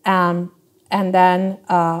 And then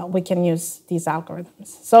we can use these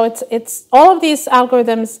algorithms. So it's all of these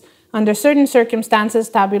algorithms, under certain circumstances,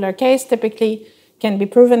 tabular case, typically can be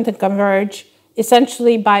proven to converge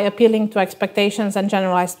essentially by appealing to expectations and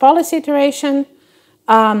generalized policy iteration.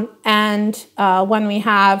 When we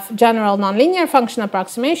have general nonlinear function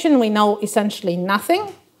approximation, we know essentially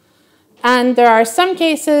nothing. And there are some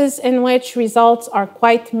cases in which results are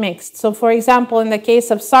quite mixed. So for example, in the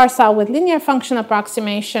case of SARSA with linear function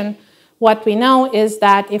approximation, what we know is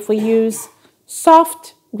that if we use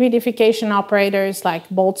soft greedification operators like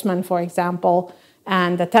Boltzmann, for example,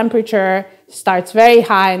 and the temperature starts very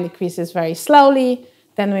high and decreases very slowly,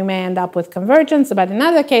 then we may end up with convergence. But in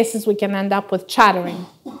other cases, we can end up with chattering.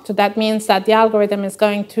 So that means that the algorithm is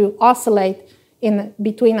going to oscillate in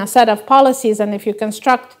between a set of policies, and if you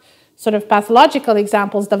construct sort of pathological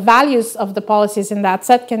examples, the values of the policies in that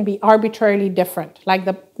set can be arbitrarily different, like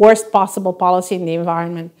the worst possible policy in the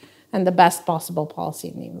environment and the best possible policy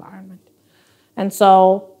in the environment. And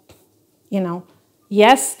so,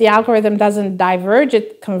 yes, the algorithm doesn't diverge,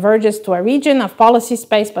 it converges to a region of policy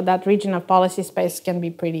space, but that region of policy space can be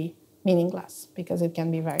pretty meaningless because it can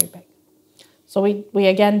be very big. So we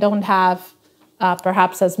again don't have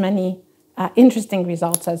perhaps as many interesting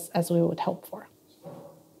results as we would hope for.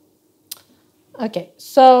 Okay,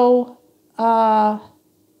 so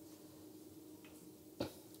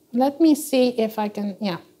let me see if I can,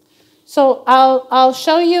 So I'll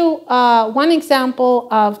show you one example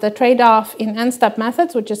of the trade-off in n-step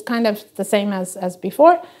methods, which is kind of the same as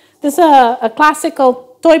before. This is a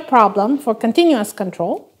classical toy problem for continuous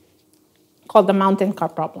control called the mountain car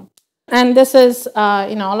problem. And this is,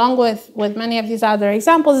 along with many of these other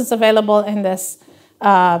examples, it's available in this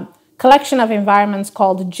collection of environments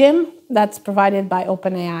called GIM that's provided by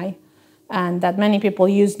OpenAI and that many people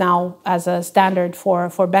use now as a standard for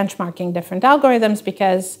benchmarking different algorithms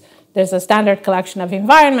because there's a standard collection of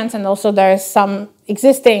environments and also there's some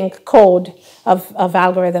existing code of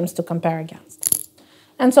algorithms to compare against.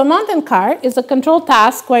 And so mountain car is a control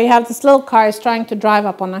task where you have this little car is trying to drive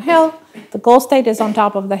up on a hill. The goal state is on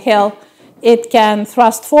top of the hill. It can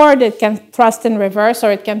thrust forward, it can thrust in reverse,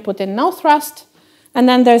 or it can put in no thrust. And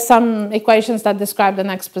then there's some equations that describe the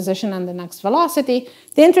next position and the next velocity.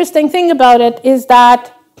 The interesting thing about it is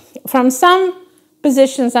that from some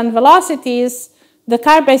positions and velocities, the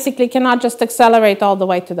car basically cannot just accelerate all the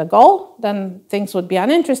way to the goal. Then things would be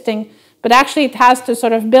uninteresting. But actually, it has to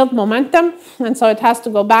sort of build momentum. And so it has to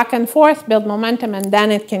go back and forth, build momentum, and then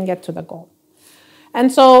it can get to the goal.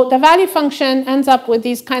 And so the value function ends up with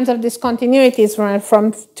these kinds of discontinuities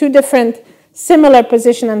from two different similar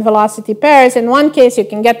position and velocity pairs. In one case, you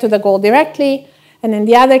can get to the goal directly. And in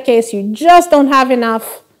the other case, you just don't have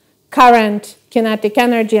enough current kinetic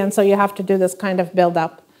energy. And so you have to do this kind of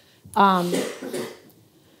build-up.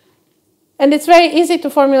 And it's very easy to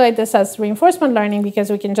formulate this as reinforcement learning because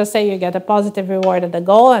we can just say you get a positive reward at the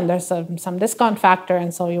goal and there's some discount factor.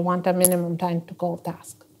 And so you want a minimum time to goal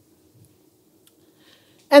task.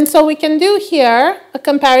 And so we can do here a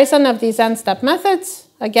comparison of these n-step methods.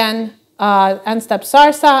 Again, n-step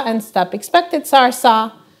SARSA, n-step expected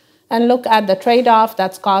SARSA, and look at the trade-off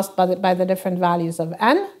that's caused by the different values of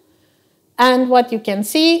n. And what you can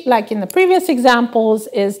see, like in the previous examples,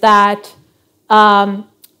 is that,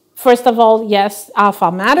 first of all, yes,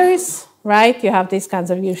 alpha matters, right? You have these kinds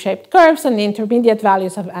of U-shaped curves, and the intermediate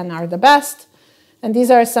values of n are the best. And these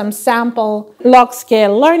are some sample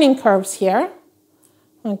log-scale learning curves here.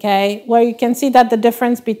 Okay, where you can see that the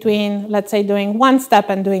difference between, let's say, doing 1 step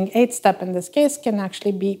and doing 8 step in this case can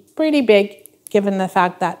actually be pretty big, given the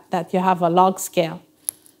fact that you have a log scale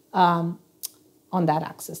on that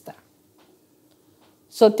axis there.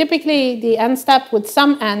 So typically, the n step with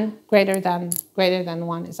some n greater than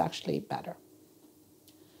 1 is actually better.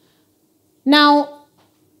 Now,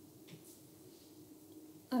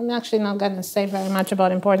 I'm actually not going to say very much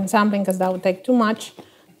about important sampling because that would take too much.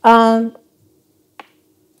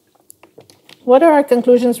 What are our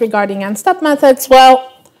conclusions regarding n-step methods?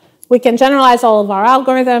 Well, we can generalize all of our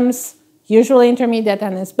algorithms. Usually intermediate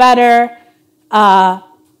n is better.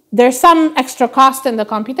 There's some extra cost in the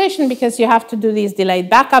computation because you have to do these delayed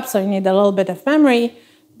backups, so you need a little bit of memory.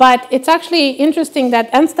 But it's actually interesting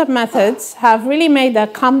that n-step methods have really made a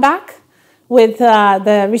comeback with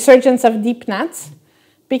the resurgence of deep nets.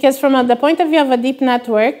 Because from the point of view of a deep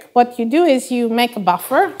network, what you do is you make a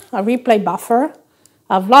buffer, a replay buffer,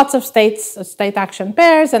 of lots of states, state action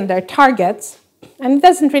pairs, and their targets. And it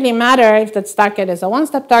doesn't really matter if that target is a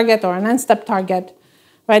 1-step target or an n-step target,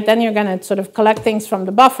 right? Then you're going to sort of collect things from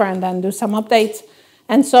the buffer and then do some updates.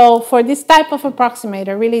 And so for this type of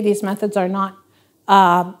approximator, really these methods are not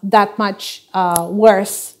that much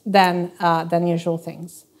worse than usual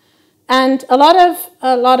things. And a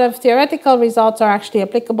lot of theoretical results are actually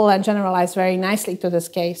applicable and generalized very nicely to this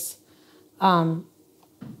case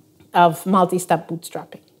of multi-step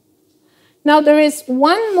bootstrapping. Now, there is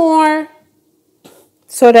one more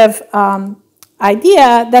sort of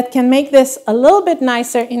idea that can make this a little bit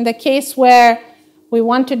nicer in the case where we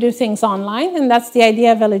want to do things online, and that's the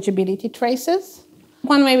idea of eligibility traces.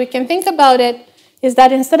 One way we can think about it is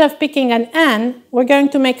that instead of picking an n, we're going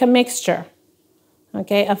to make a mixture,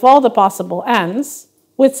 okay, of all the possible n's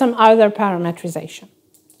with some other parametrization.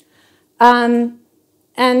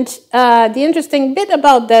 The interesting bit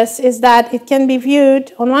about this is that it can be viewed,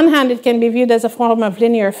 on one hand, it can be viewed as a form of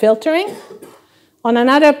linear filtering. On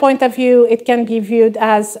another point of view, it can be viewed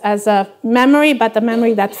as a memory, but a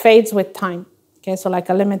memory that fades with time. Okay, so like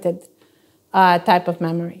a limited type of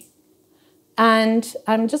memory. And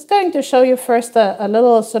I'm just going to show you first a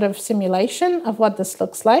little sort of simulation of what this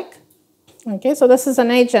looks like. Okay, so this is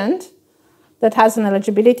an agent that has an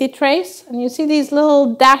eligibility trace. And you see these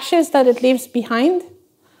little dashes that it leaves behind?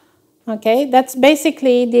 Okay, that's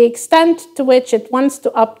basically the extent to which it wants to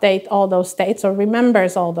update all those states or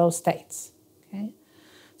remembers all those states. Okay,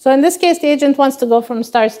 so in this case, the agent wants to go from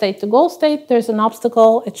start state to goal state. There's an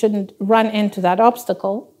obstacle. It shouldn't run into that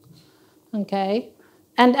obstacle. Okay,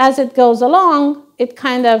 and as it goes along, it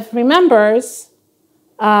kind of remembers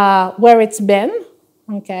where it's been.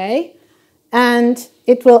 Okay, and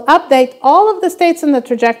it will update all of the states in the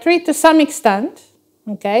trajectory to some extent.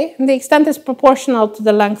 Okay, and the extent is proportional to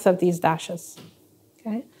the length of these dashes.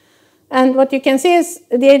 Okay, and what you can see is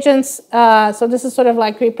the agents. So this is sort of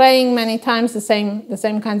like replaying many times the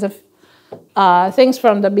same kinds of things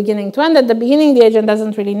from the beginning to end. At the beginning, the agent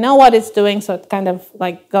doesn't really know what it's doing, so it's kind of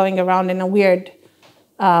like going around in a weird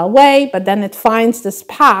way. But then it finds this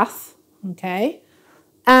path. Okay,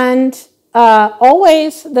 and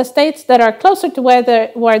always the states that are closer to where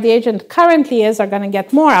the agent currently is are going to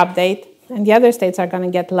get more update. And the other states are going to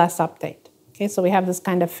get less update. Okay, so we have this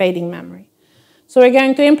kind of fading memory. So we're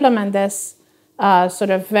going to implement this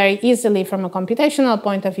sort of very easily from a computational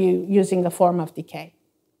point of view using a form of decay.